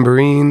playing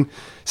tambourine,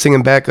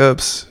 singing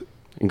backups.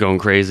 And going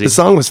crazy. The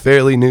song was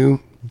fairly new.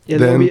 Yeah,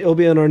 then. it'll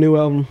be on our new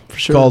album for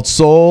sure. Called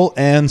Soul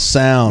and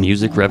Sound.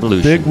 Music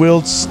Revolution. Big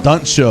Wheeled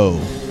Stunt Show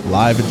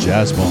live at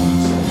Jazz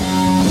Bones.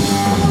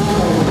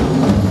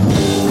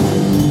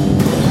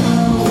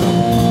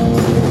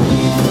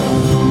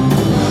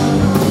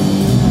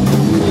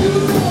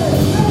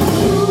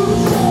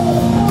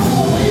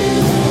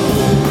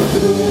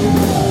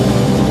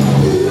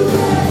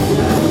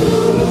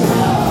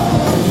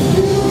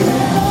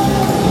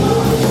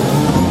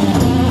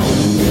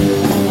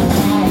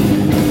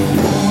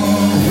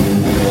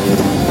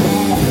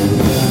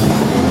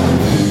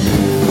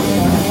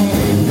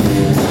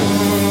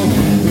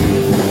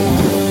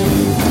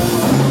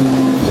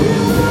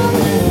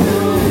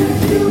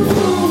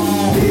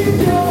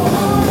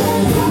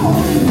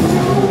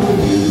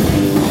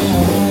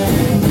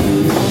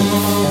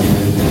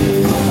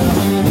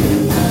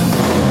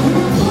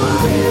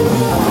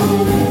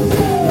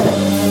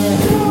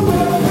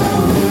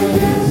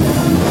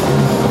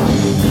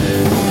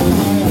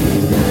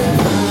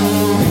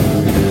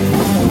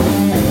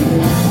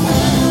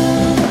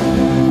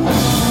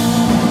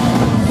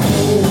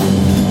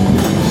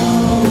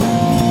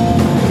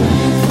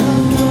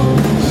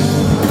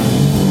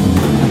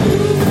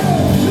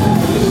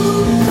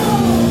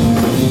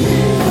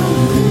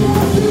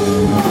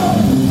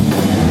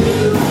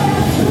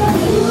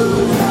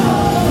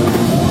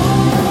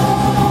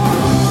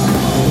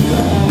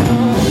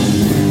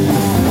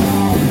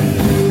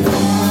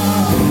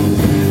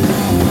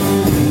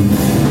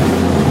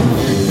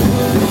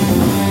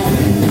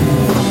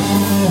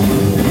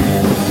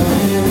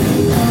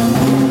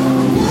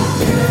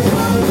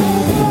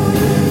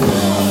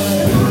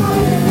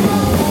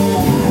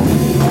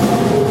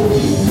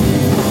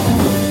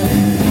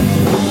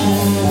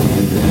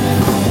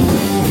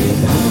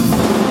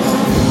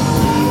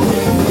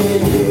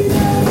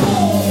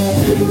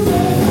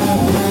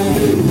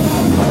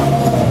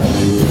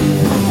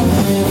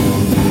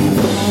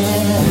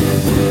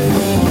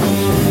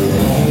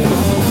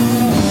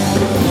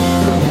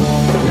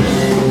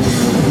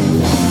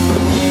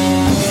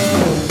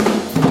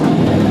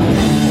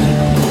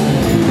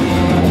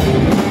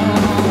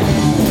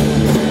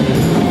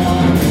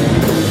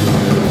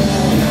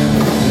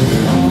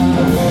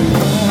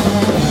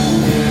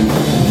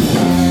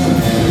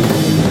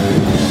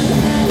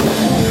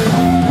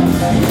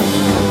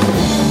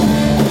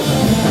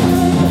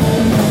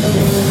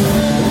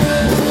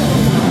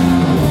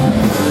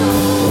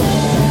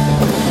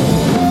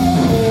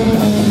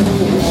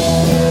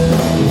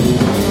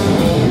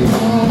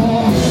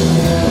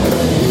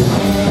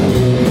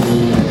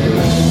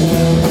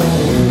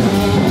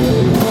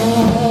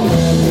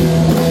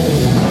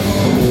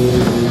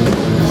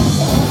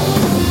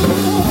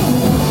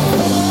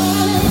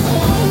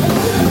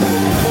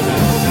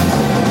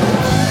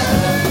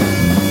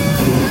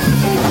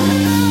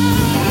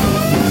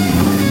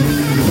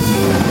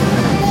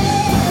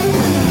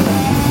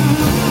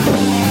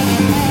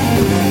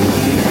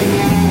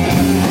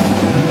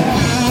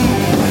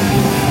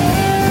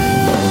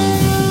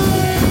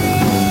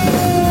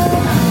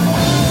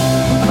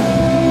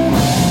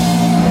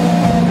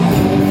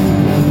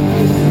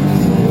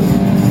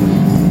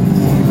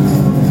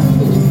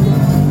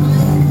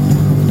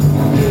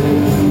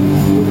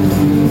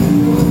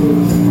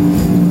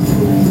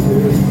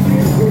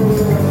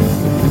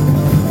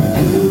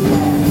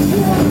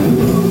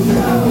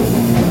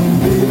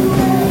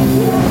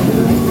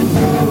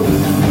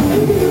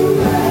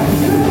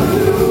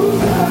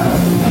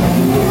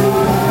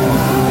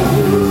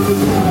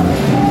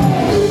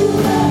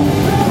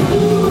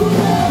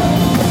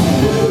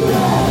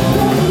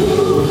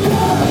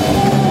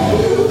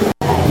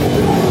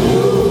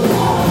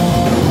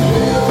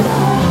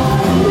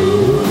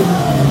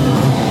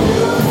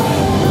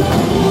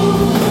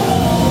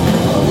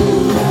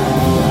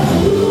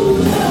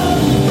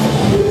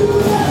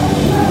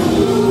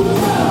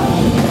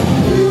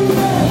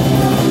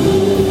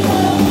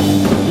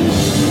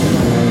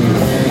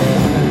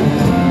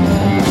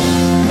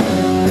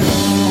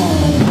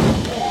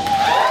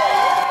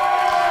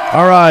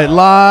 All right,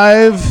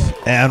 live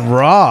and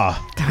raw.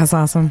 That's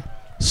awesome.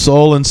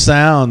 Soul and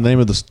Sound, name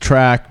of the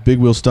track. Big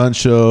Wheel Stunt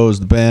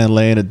Shows, the band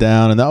laying it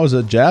down, and that was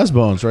at Jazz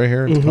Bones right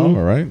here in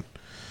Tacoma, right?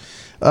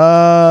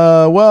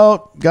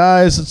 Well,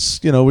 guys,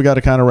 it's we got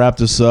to kind of wrap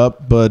this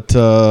up, but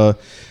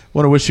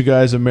want to wish you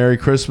guys a Merry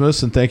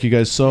Christmas and thank you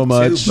guys so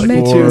much buddy. Me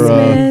for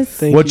too.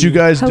 Thank what you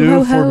guys Ho, do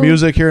ho, for ho.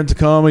 music here in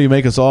Tacoma. You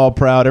make us all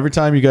proud every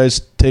time you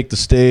guys take the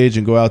stage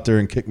and go out there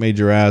and kick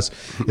major ass.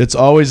 It's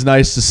always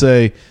nice to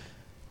say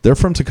they're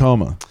from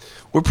Tacoma.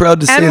 We're proud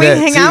to say And we that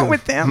hang too. out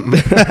with them.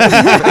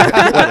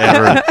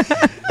 Whatever.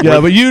 Yeah,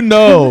 but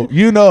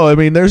I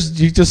mean, there's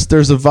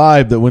a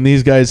vibe that when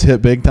these guys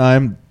hit big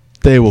time,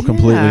 they will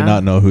completely Yeah.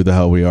 not know who the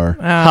hell we are.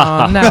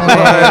 Oh, no way.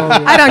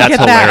 I don't That's get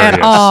that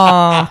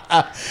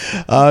hilarious.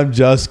 at all. I'm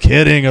just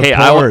kidding, of Hey,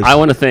 course. I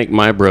want to thank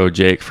my bro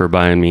Jake for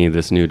buying me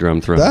this new drum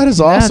throne. That is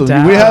awesome.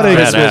 doubt. We had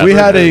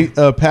Badass.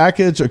 a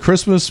package, a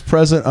Christmas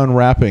present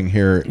unwrapping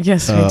here.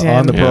 Yes, we did.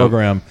 on the Yeah.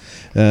 program,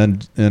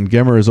 and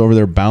Gimmer is over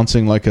there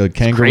bouncing like a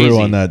kangaroo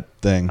crazy. on that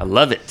thing. I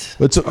love it.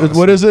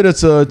 What is it?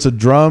 It's a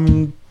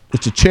drum.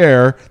 It's a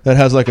chair that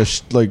has like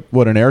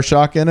an air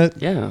shock in it.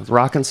 Yeah, it's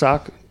rock and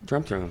sock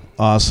drum throne.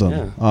 Awesome.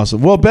 Yeah.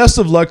 Awesome. Well, best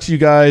of luck to you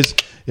guys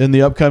in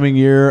the upcoming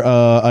year.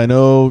 I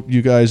know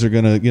you guys are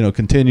going to,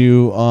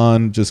 continue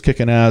on just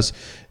kicking ass.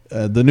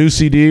 The new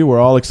CD, we're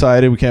all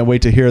excited. We can't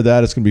wait to hear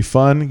that. It's going to be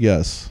fun.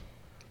 Yes.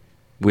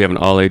 We have an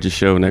all ages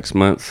show next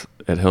month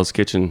at Hell's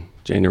Kitchen,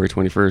 January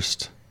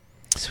 21st.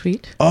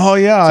 Sweet. Oh,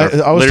 yeah. It's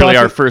I was literally talking,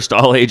 our first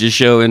all ages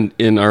show in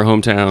our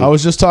hometown. I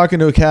was just talking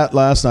to a cat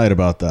last night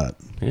about that.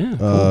 yeah.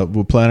 Cool.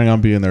 We're planning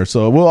on being there.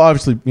 So we'll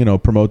obviously,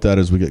 promote that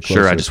as we get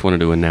closer. Sure, I just wanted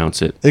to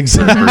announce it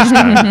Exactly. first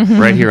time,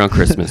 right here on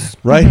Christmas.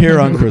 Right here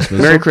on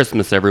Christmas. Merry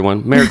Christmas,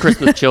 everyone. Merry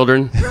Christmas,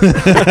 children.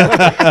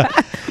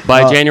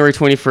 By January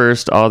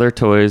 21st, all their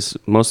toys,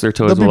 most of their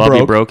toys They'll will be all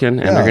be broke. broken,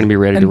 and Yeah. they're going to be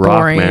ready And to rock,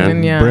 boring, man.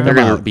 and yeah. Bring They're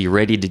them going to out. be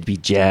ready to be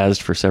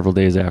jazzed for several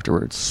days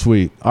afterwards.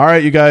 Sweet. All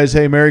right, you guys.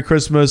 Hey, Merry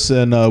Christmas,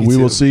 and we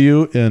will too. see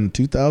you in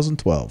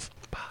 2012.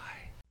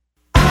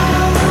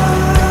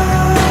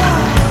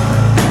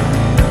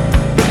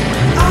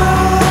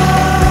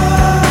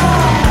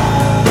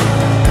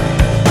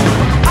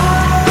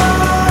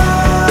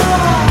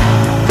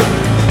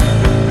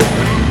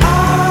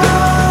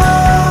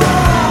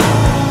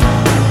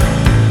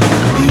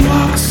 He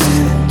walks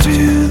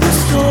into the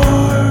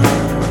store,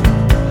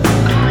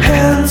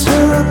 hands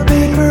her a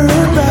paper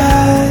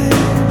bag.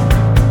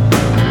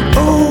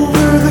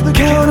 Over the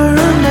counter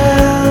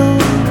now,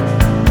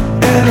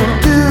 and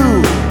he'll do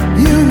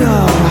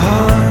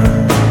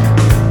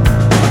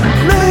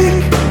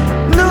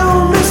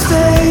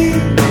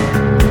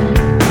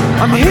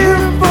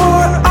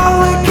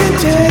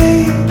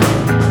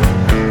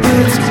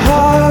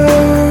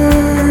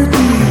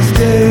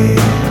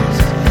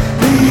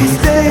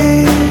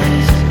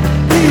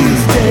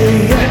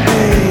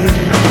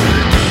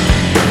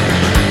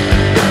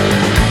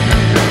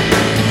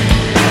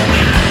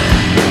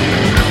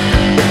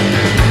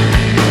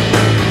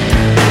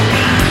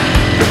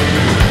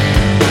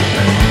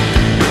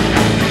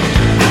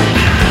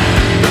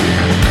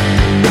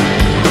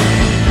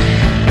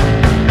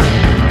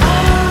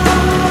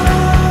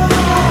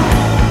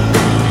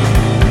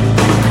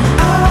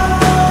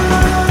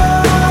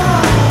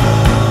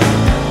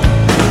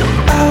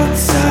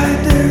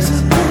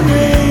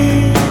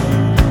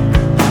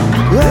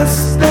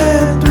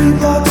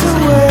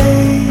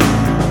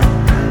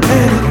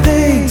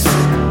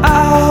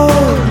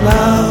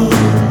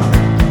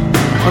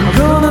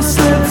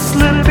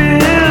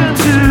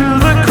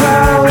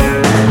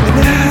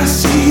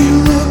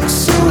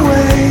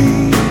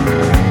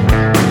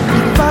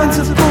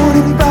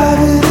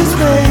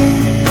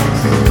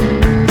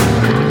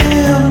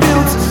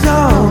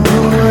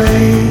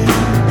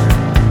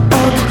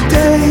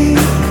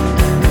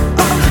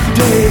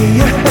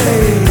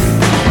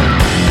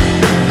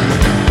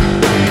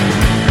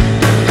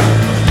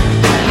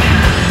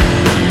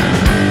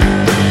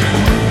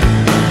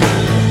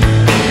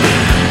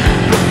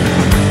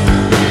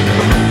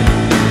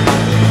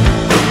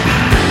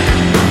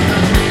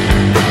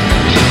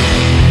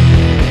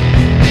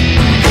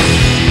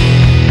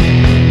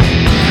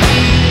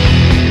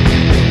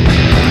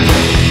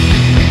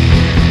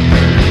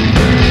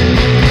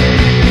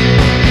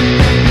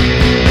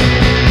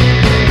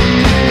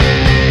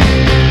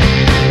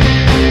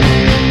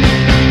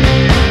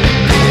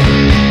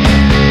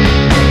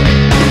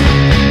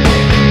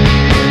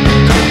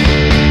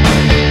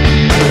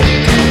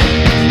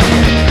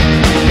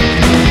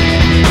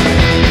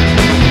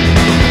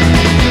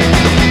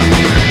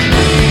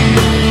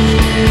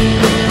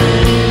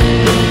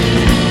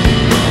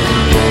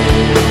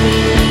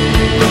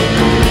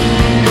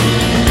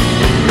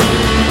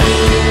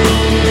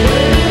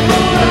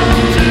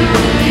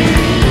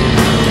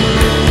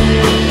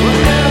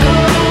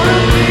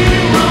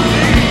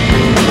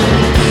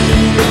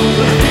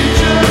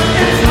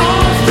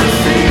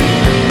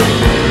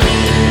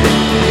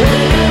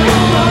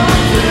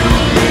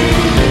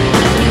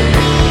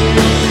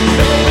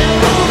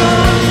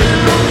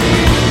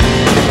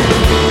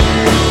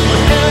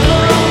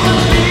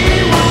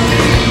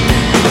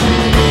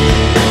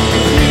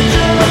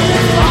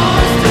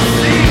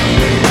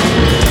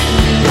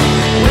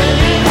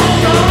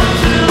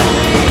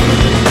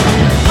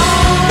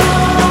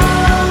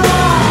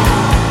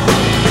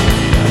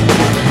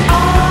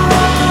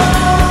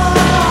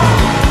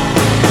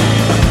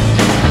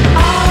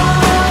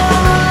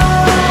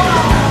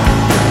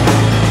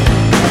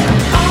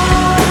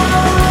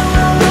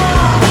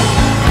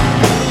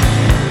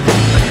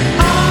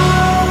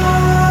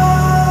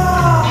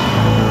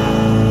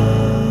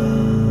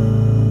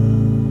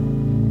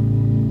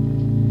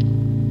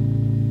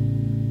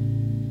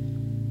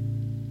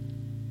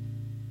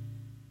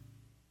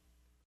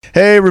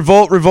Hey,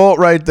 Revolt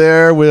right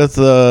there with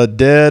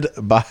Dead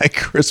by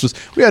Christmas.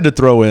 We had to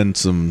throw in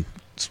some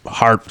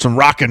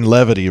rockin'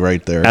 levity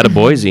right there. Out of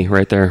Boise,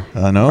 right there.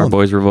 I know. Our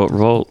boys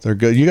Revolt. They're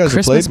good. You guys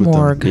have Christmas played with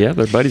morgue. them. Yeah,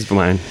 they're buddies of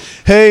mine.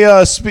 Hey,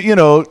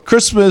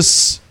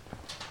 Christmas,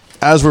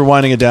 as we're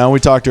winding it down,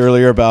 we talked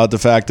earlier about the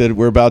fact that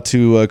we're about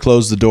to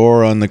close the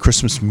door on the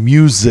Christmas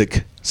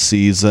music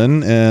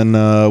season.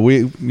 And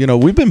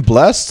we've been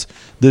blessed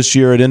this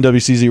year at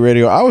NWCZ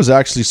Radio. I was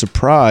actually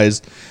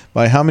surprised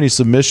by how many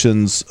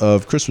submissions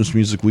of Christmas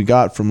music we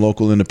got from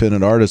local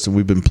independent artists, and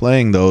we've been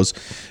playing those,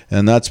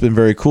 and that's been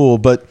very cool.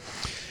 But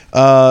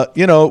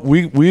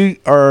we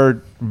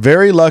are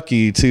very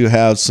lucky to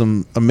have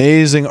some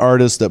amazing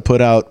artists that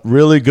put out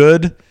really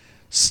good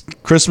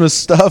Christmas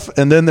stuff,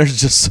 and then there's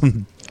just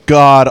some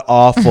god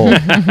awful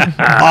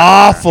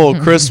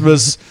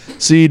Christmas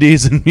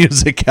CDs and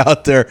music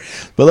out there.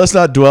 But let's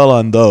not dwell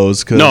on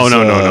those. No. We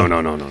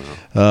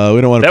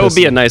don't want to. That would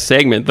be a nice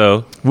segment,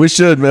 though. We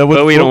should, man.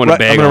 But we don't want to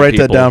bag I'm going on to write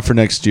that people. down for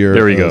next year.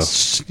 There we go.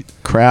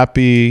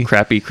 Crappy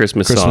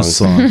Christmas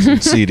songs and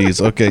CDs.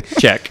 Okay,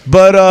 Check.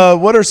 But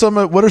what are some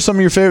of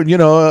your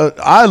favorite?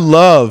 I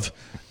love.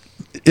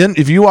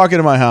 If you walk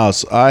into my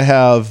house, I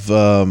have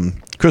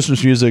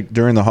Christmas music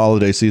during the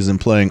holiday season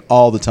playing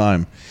all the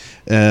time,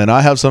 and I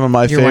have some of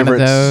my You're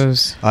favorites.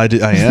 one of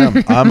those. I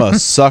am. I'm a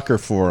sucker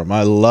for them.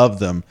 I love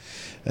them.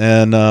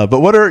 And but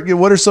what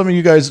are some of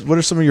you guys? What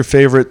are some of your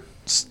favorite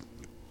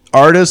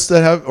artists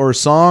that have, or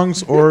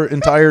songs, or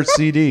entire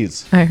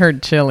CDs? I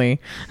heard chili.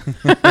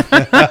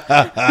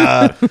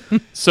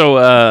 So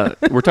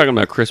we're talking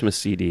about Christmas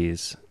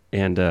CDs,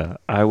 and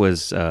I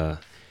was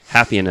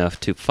happy enough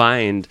to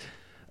find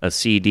a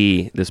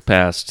CD this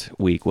past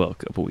week, a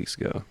couple weeks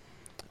ago,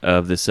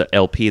 of this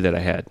LP that I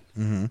had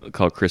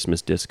called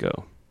Christmas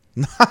Disco.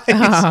 Nice. Oh,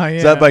 yeah.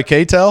 Is that by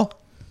K-Tel?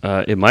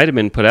 It might have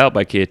been put out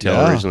by KTL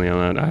Yeah. originally.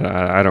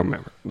 I don't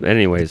remember. But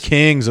anyways,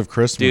 Kings of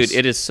Christmas. dude,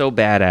 it is so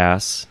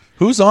badass.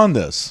 Who's on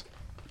this?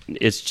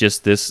 It's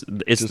just this.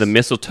 It's the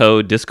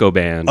Mistletoe Disco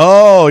Band,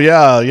 Oh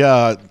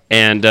yeah,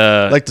 and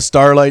like the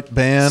Starlight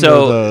Band.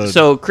 or the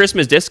so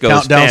Christmas Disco is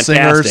Countdown fantastic.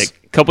 Singers.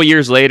 A couple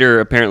years later,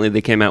 apparently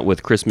they came out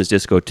with Christmas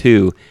Disco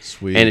 2,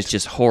 Sweet. and it's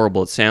just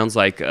horrible. It sounds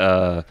like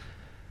The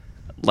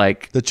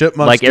Chipmunks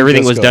like do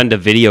everything was disco. done to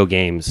video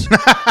games.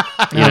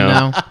 You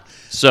know, No.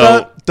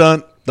 so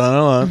dun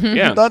dun dun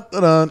Yeah. dun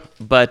dun dun.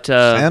 but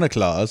Santa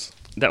Claus.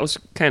 that was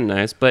kind of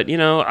nice. But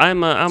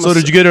I'm So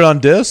did you get it on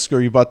disc or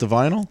you bought the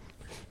vinyl?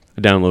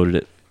 I downloaded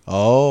it.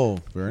 Oh,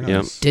 very Yep.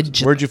 nice.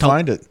 Digital. Where'd you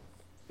find it?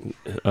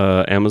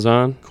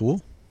 Amazon.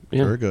 Cool.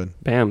 Yeah. Very good.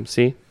 Bam.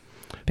 See.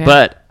 Bam.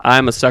 But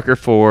I'm a sucker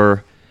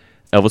for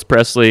Elvis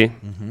Presley,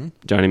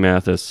 Johnny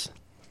Mathis,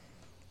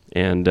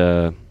 and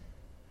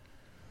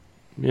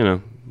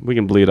we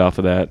can bleed off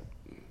of that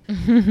as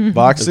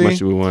much as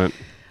Boxy. we want.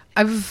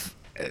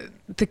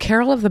 The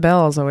Carol of the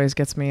Bells always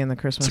gets me in the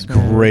Christmas It's a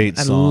mood. great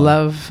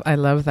song. I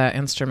love that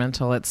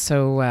instrumental. It's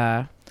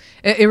so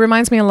it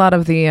reminds me a lot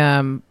of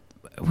the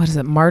what is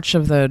it, March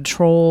of the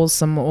Trolls,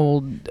 some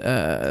old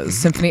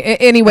symphony.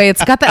 Anyway,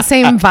 it's got that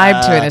same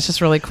vibe to it. It's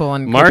just really cool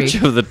and March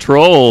creepy. of the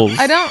Trolls.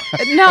 I don't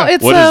no,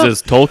 it's What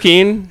is this,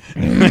 Tolkien?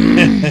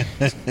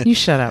 You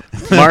shut up.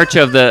 March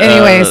of the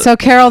Anyway, so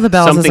Carol of the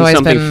Bells has something always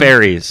something been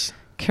fairies.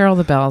 Carol of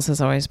the Bells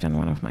has always been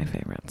one of my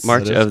favorites.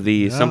 March That is- of the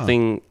yeah.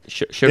 something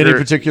sugar. Any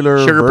particular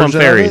sugar plum version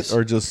fairies. of it,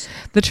 or just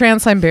The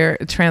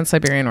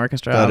Trans-Siberian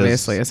Orchestra That is-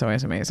 obviously is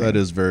always amazing. that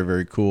is very,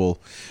 very cool.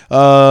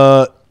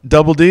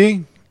 Double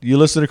D, you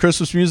listen to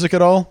Christmas music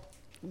at all?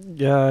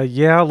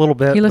 Yeah, a little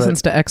bit. He but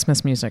listens to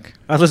Xmas music.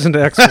 I listen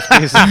to Xmas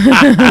music.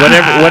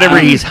 whatever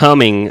he's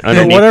humming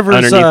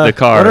underneath the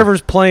car.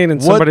 Whatever's playing in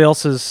What- somebody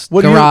else's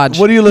Garage.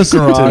 What do you listen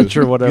garage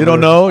to? or whatever. You don't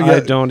know?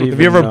 I don't Have even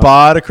you ever know.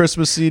 bought a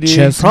Christmas CD?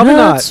 Probably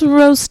not. Chestnuts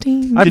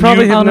roasting. I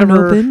probably have on an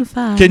never- open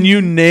fire. Can you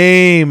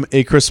name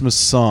a Christmas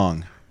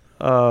song?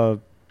 Wow.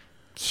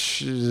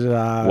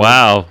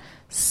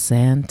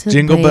 Santa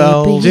Jingle baby,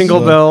 bells. Jingle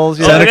bells.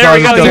 Yeah. Santa there Claus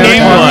we is go, coming the to game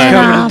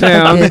town. one.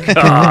 Coming to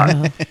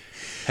town. God.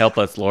 Help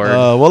us, Lord.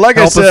 Well, like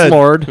Help us, I said,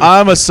 Lord.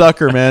 I'm a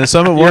sucker, man.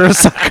 Some of You're a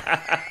sucker.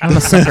 I'm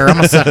a sucker. I'm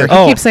a sucker.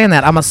 He keeps saying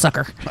that. I'm a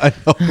sucker. I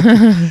know.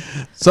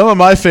 Some of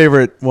my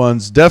favorite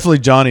ones, definitely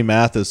Johnny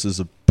Mathis is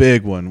a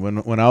big one.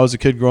 When I was a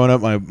kid growing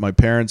up, my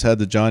parents had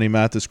the Johnny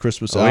Mathis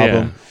Christmas Oh,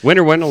 album. yeah.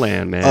 Winter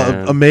Wonderland,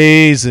 man.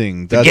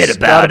 Amazing. That's Forget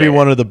about got to be it.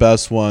 one of the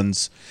best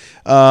ones.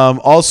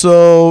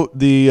 Also,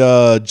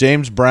 the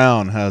James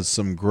Brown has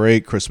some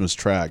great Christmas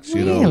tracks.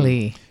 You know,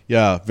 Really?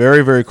 yeah,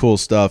 very, very cool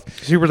stuff.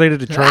 Is he related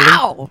to Charlie?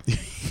 Wow.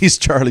 He's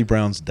Charlie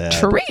Brown's dad.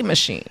 Tree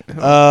machine.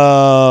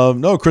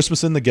 No,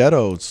 Christmas in the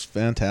Ghetto. It's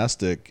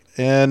fantastic.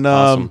 And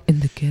Awesome.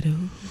 In the ghetto.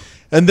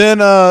 and then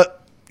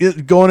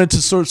going into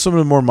sort of some of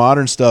the more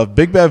modern stuff,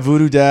 Big Bad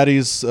Voodoo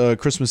Daddy's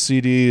Christmas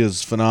CD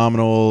is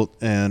phenomenal,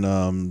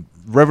 and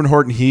Reverend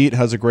Horton Heat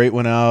has a great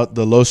one out.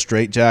 The Low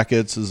Straight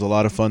Jackets is a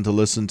lot of fun to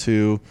listen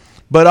to.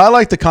 But I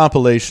like the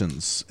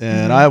compilations,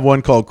 and I have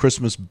one called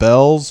Christmas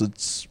Bells.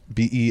 It's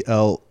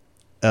BELLS.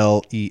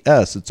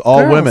 It's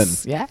all women.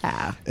 Girls,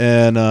 yeah.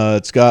 And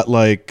it's got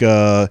like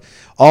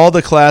all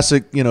the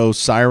classic,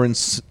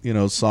 sirens,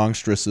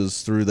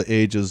 songstresses through the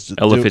ages.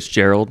 Ella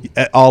Fitzgerald.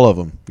 All of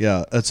them.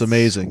 Yeah, it's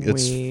amazing.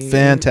 Sweet. It's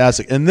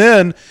fantastic. And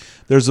then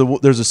there's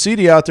a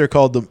CD out there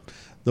called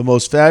the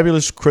Most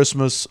Fabulous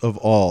Christmas of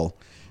All,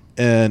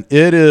 and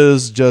it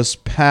is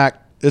just packed.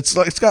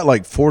 It's got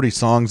like 40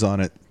 songs on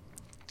it,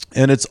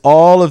 and it's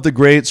all of the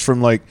greats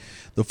from like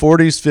the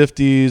 40s,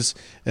 50s,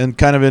 and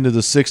kind of into the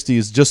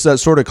 60s. Just that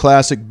sort of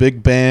classic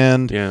big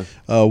band,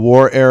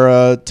 war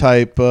era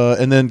type,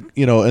 and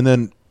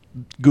then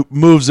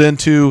moves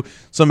into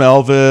some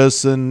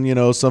Elvis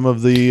and some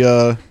of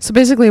the. So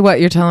basically,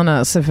 what you're telling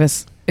us, if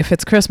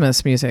it's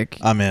Christmas music,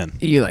 I'm in.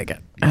 you like it.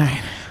 All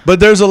right. But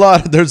there's a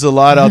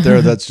lot out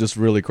there that's just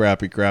really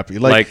crappy.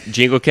 Like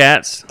Jingle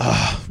Cats.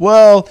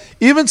 Well,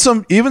 even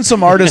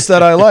some artists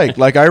that I like.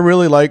 Like I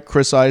really like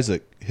Chris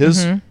Isaac.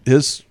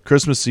 His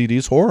Christmas CD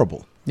is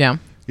horrible. Yeah.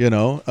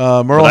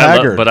 Merle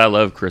Haggard. But I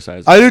love Chris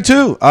Isaac. I do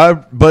too.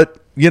 But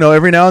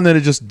every now and then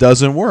it just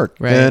doesn't work.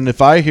 Right. And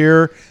if I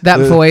hear that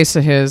voice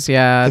of his,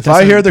 yeah. If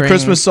I hear the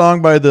Christmas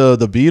song by the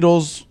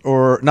Beatles,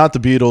 or not the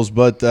Beatles,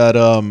 but that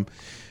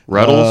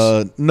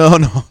Ruddles?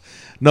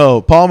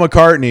 No, Paul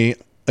McCartney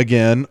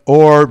again,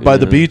 or by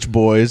the Beach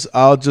Boys,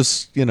 I'll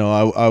just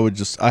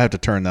I have to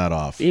turn that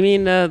off. You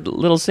mean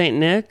Little Saint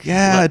Nick?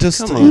 Yeah,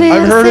 Come on.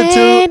 I've heard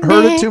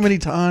it too many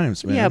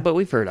times, man. Yeah, but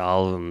we've heard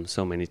all of them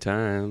so many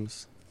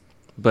times.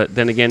 But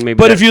then again, maybe.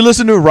 But if you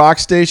listen to rock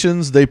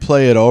stations, they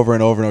play it over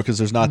and over and over because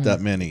there's not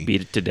that many.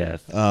 Beat it to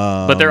death.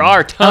 But there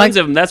are tons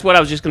of them. That's what I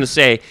was just going to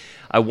say.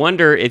 I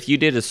wonder if you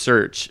did a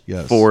search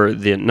for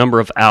the number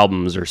of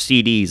albums or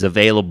CDs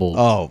available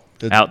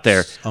out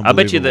there. I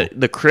bet you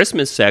the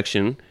Christmas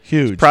section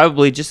is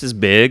probably just as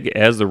big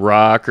as the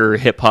rock or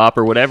hip hop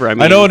or whatever. I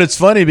know, and it's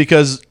funny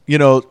because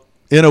in a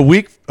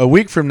week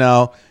from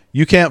now,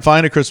 you can't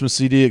find a Christmas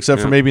CD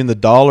except for maybe in the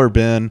dollar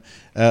bin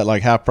at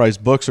like Half Price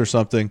Books or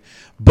something.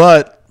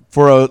 But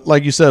for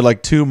like you said,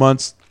 like 2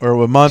 months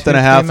or a month and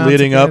a half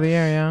leading up,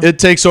 it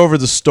takes over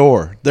the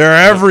store. They're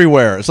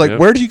everywhere. It's like,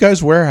 where do you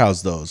guys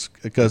warehouse those?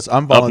 Because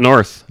I'm up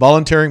north,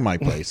 volunteering my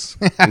place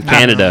in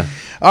Canada.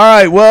 All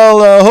right.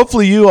 Well,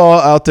 hopefully you all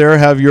out there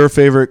have your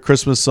favorite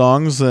Christmas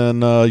songs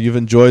and you've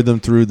enjoyed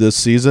them through this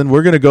season.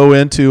 We're going to go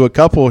into a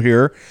couple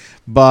here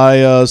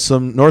by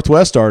some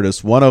Northwest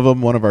artists. One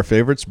of our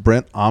favorites,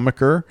 Brent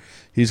Amaker.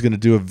 He's going to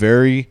do a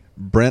very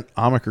Brent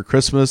Amaker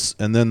Christmas,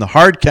 and then the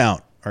Hard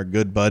Count, our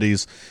good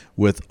buddies,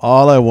 with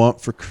All I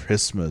Want for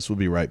Christmas. We'll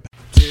be right back.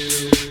 2,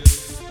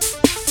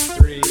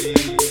 3,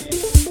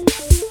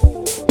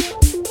 4.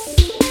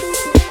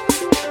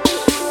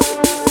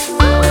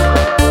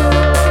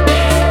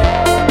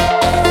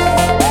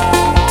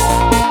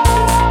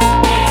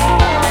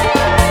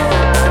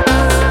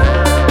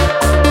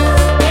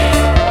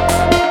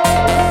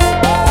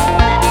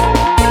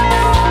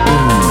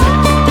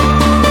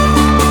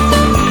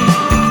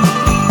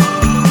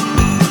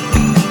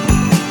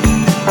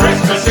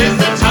 Christmas is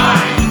the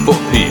time for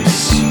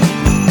peace.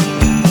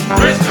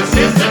 Christmas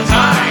is the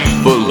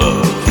time for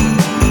love.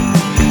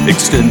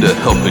 Extend a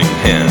helping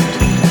hand,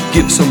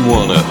 give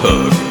someone a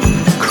hug.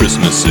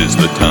 Christmas is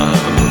the time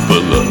for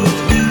love.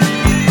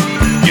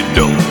 You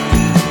don't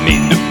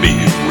need to be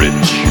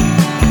rich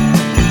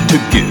to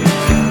give.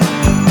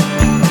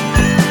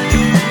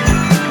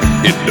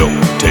 It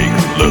don't take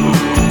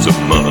loads of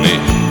money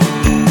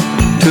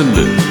to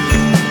live.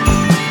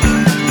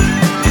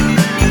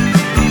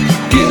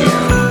 Give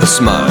a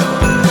smile,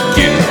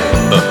 give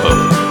a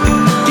hug,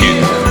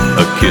 give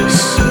a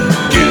kiss,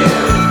 give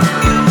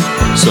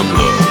some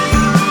love.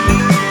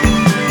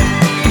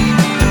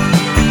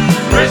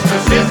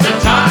 Christmas is the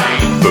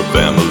time For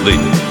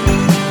family,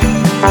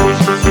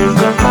 Christmas is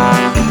the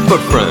time for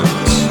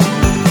friends.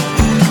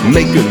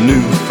 Make a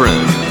new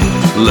friend,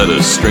 let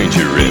a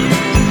stranger in.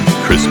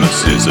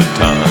 Christmas is a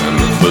time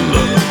for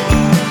love.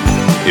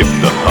 If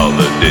the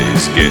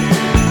holidays get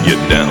you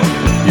down,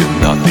 you're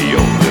not the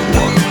only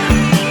one.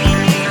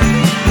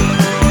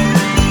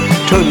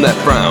 Turn that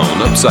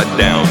frown upside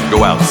down,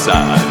 go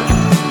outside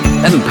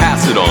and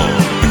pass it on.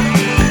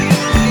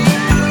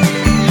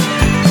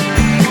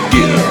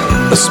 Give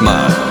a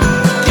smile,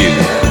 give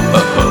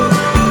a hug,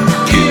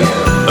 give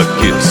a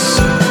kiss,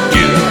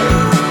 give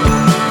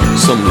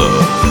some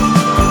love.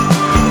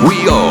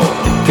 We all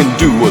can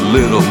do a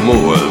little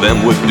more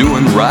than we're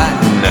doing right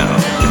now.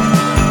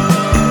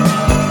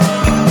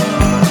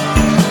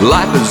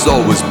 Life is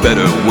always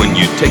better when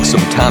you take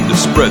some time to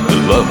spread the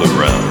love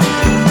around.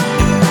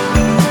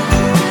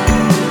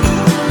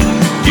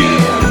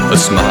 Give a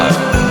smile,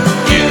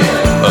 give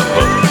a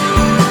hug,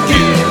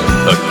 give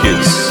a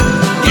kiss,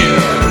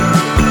 give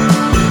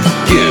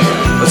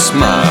a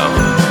smile,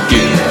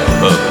 give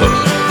a hug,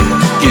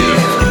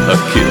 give a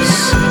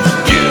kiss,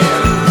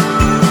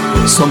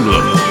 give some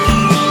love.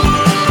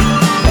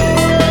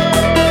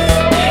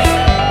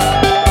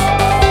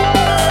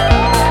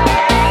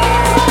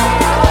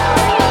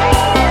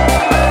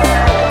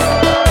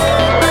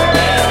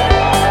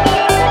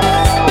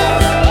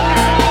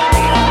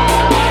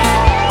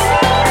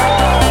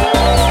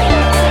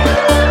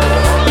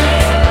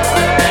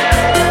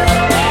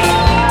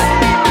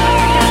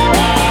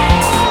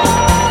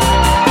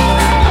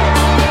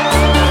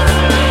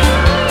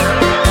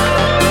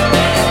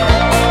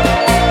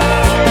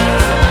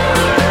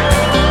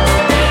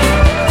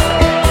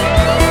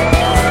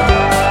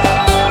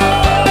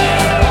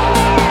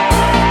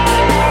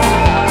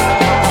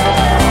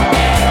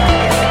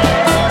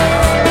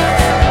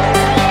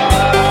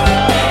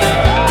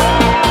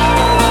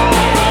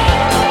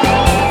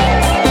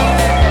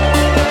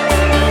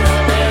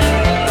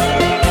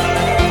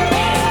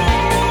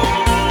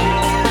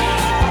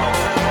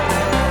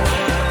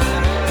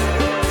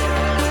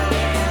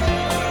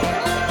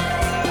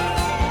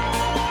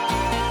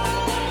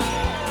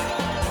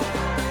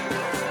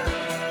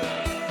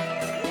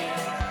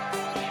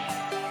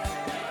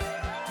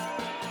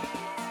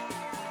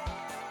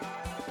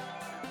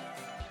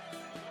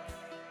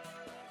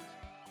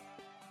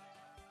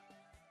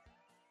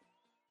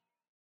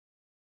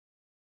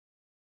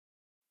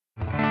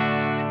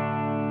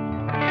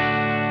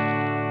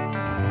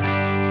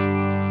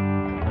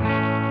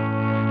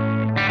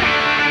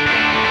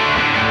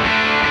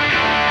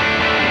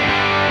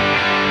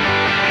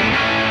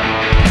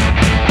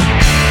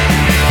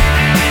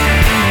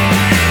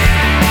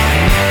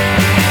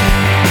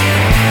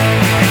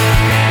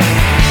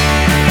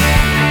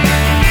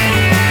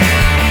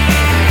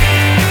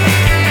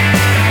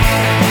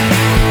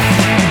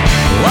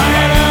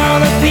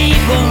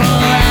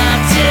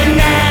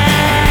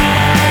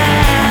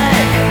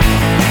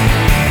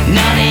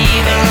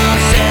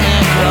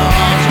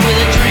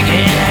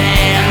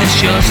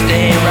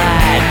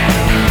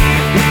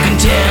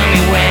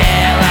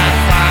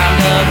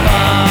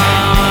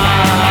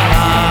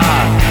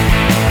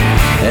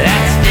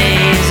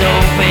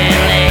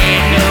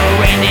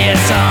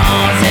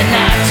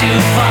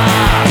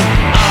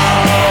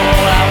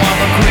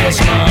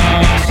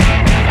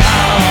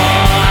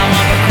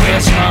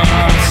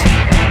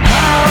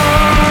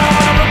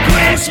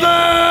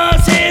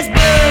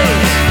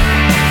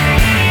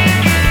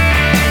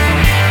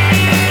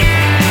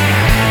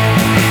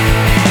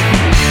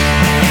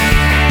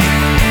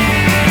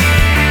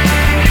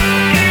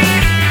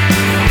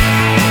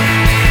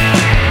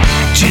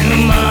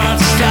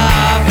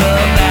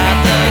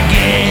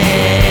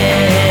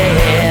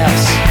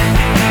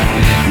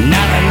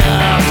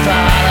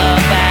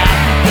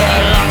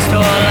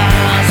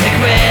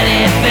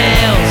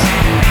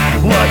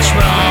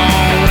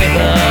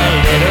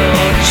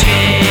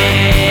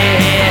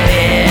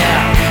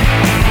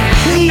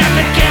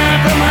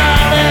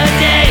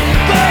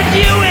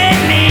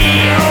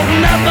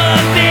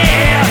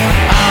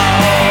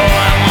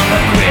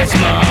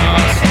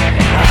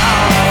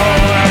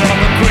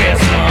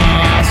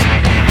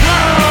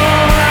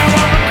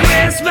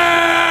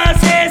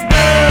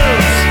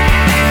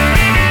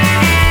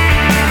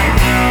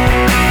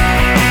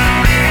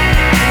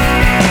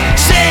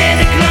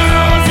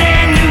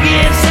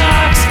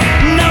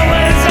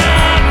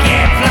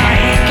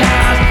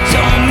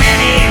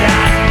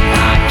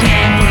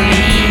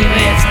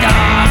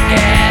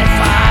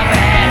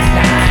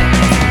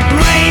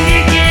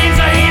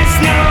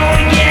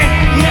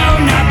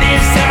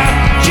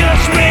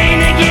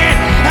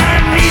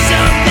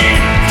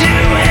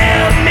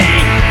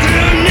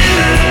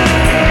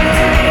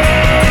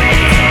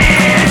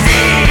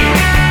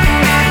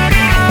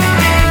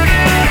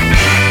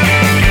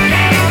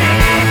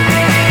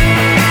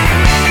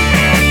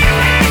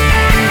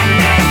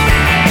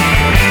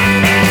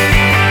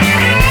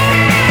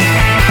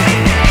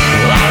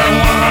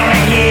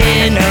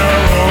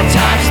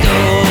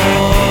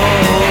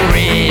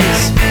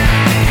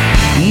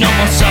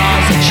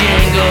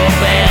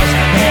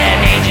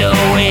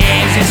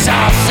 It's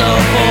all so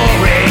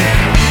boring.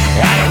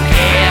 I don't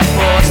care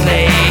for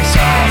sleigh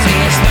songs in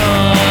the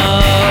snow.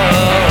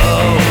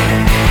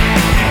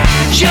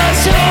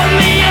 Just hold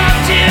me up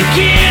to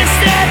kiss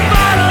that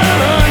bottle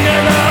under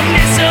the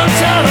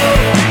mistletoe.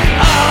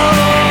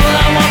 All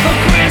I want for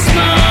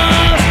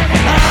Christmas.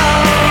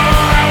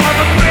 All I want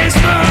for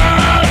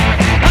Christmas.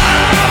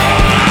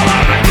 All I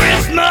want for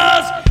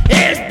Christmas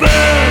is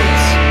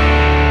booze.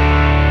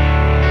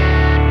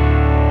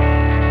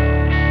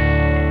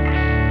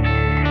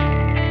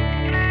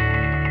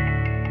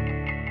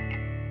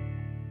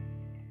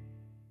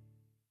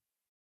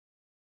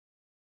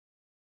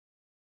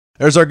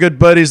 There's our good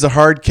buddies, the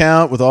Hard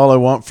Count, with All I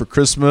Want for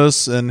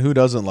Christmas. And who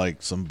doesn't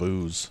like some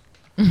booze?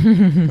 For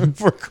From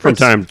Christmas.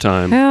 time to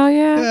time. Hell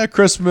yeah. Yeah,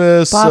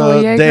 Christmas, Bottle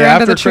of Jaeger day under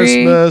after the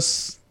tree.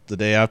 Christmas, the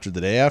day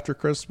after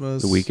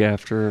Christmas, The week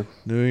after,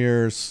 New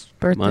Year's,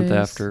 Birthdays, month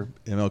after.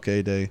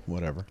 MLK Day,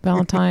 whatever.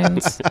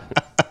 Valentine's.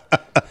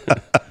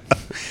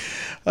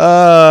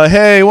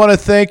 Hey, I want to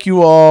thank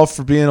you all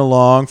for being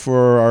along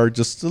for our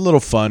just a little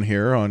fun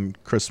here on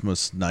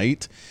Christmas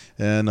night.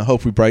 And I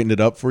hope we brightened it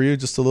up for you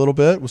just a little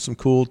bit with some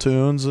cool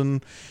tunes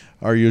and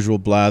our usual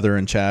blather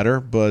and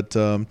chatter. But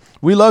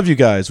we love you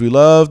guys. We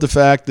love the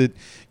fact that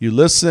you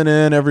listen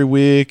in every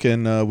week,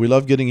 and we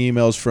love getting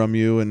emails from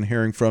you and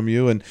hearing from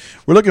you. And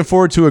we're looking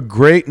forward to a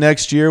great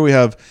next year. We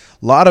have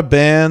a lot of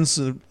bands,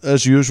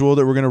 as usual,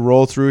 that we're going to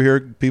roll through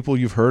here, people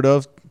you've heard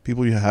of,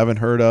 people you haven't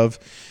heard of.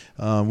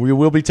 We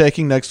will be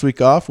taking next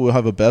week off. We'll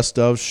have a best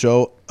of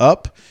show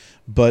up.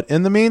 But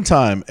in the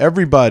meantime,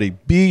 everybody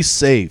be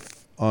safe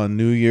on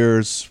New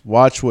Year's.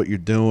 Watch what you're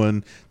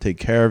doing. Take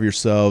care of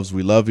yourselves.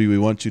 We love you. We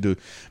want you to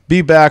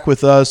be back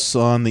with us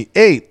on the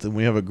 8th, and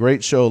we have a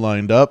great show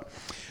lined up.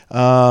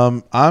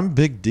 I'm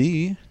Big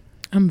D.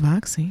 I'm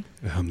Voxy.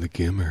 I'm the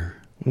Gimmer.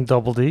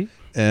 Double D.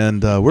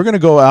 And we're going to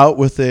go out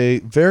with a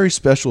very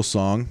special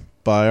song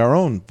by our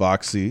own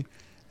Voxy,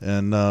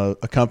 and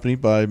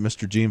accompanied by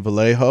Mr. Gene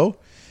Vallejo.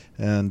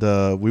 And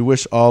we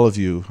wish all of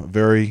you a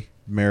very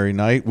merry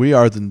night. We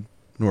are the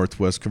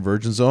Northwest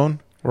Convergence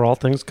Zone. Where all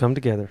things come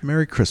together.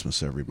 Merry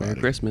Christmas, everybody.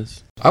 Merry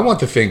Christmas. I want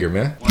the finger,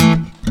 man.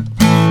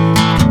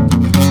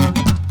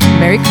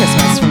 Merry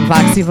Christmas from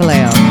Voxy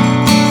Vallejo.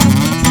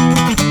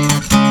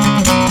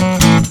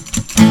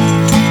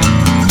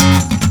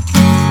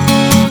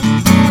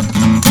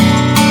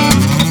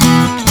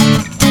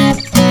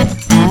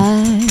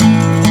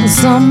 I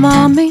saw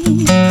mommy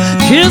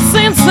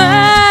kissing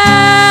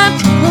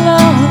Santa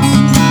Claus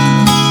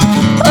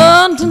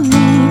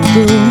underneath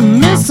the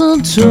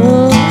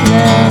mistletoe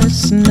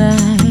last night.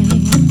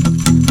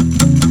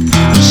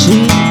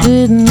 She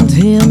didn't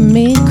hear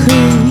me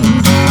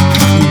creep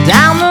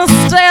down the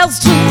stairs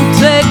to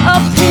take a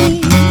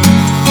peek.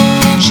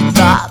 She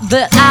thought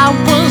that I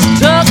was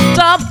tucked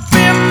up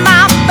in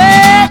my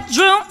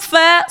bedroom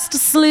fast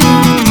asleep.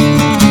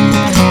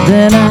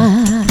 Then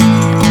I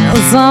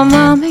saw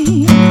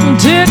mommy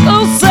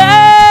tickle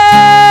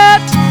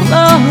Santa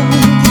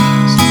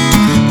Claus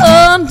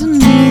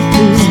underneath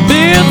his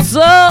beard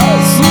so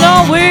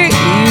snowy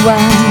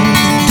white.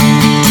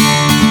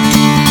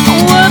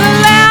 What a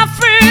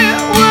laughing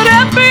would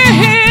have been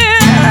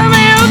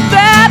if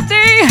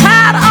Daddy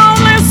had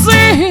only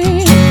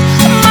seen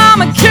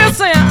Mama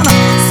kissing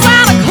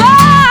Santa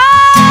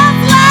Claus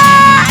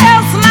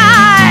last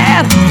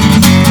night.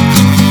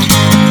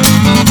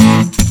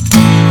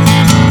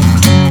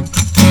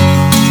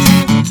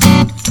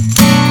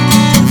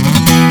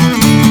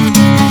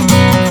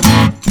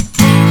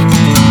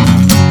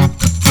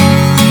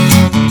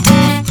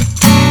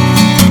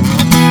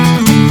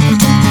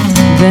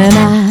 Then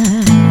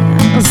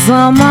I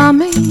saw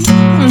mommy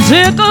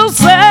tickle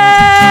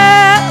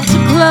Santa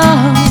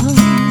Claus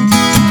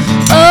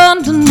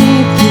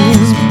underneath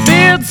his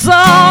beard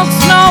so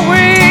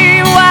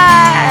snowy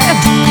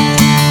white.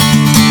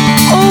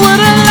 What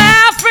a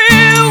laugh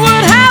it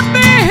would have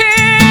been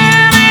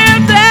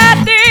if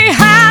Daddy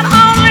had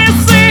only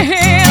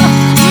seen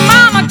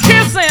Mama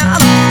kissing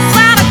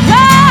Santa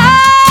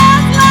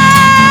Claus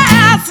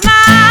last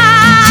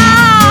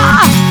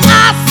night. I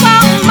saw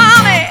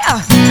mommy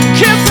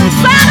kissing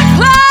Santa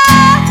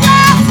Claus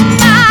last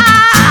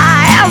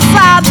night. Yes, I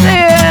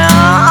did.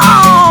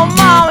 Oh,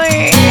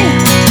 mommy.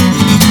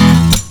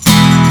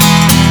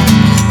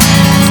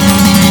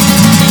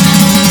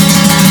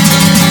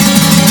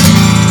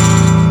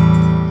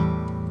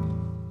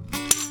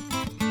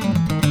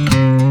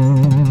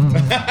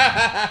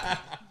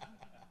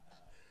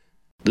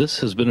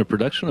 This has been a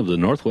production of the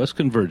Northwest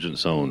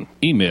Convergence Zone.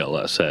 Email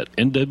us at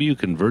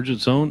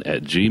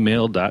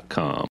nwconvergencezone@gmail.com.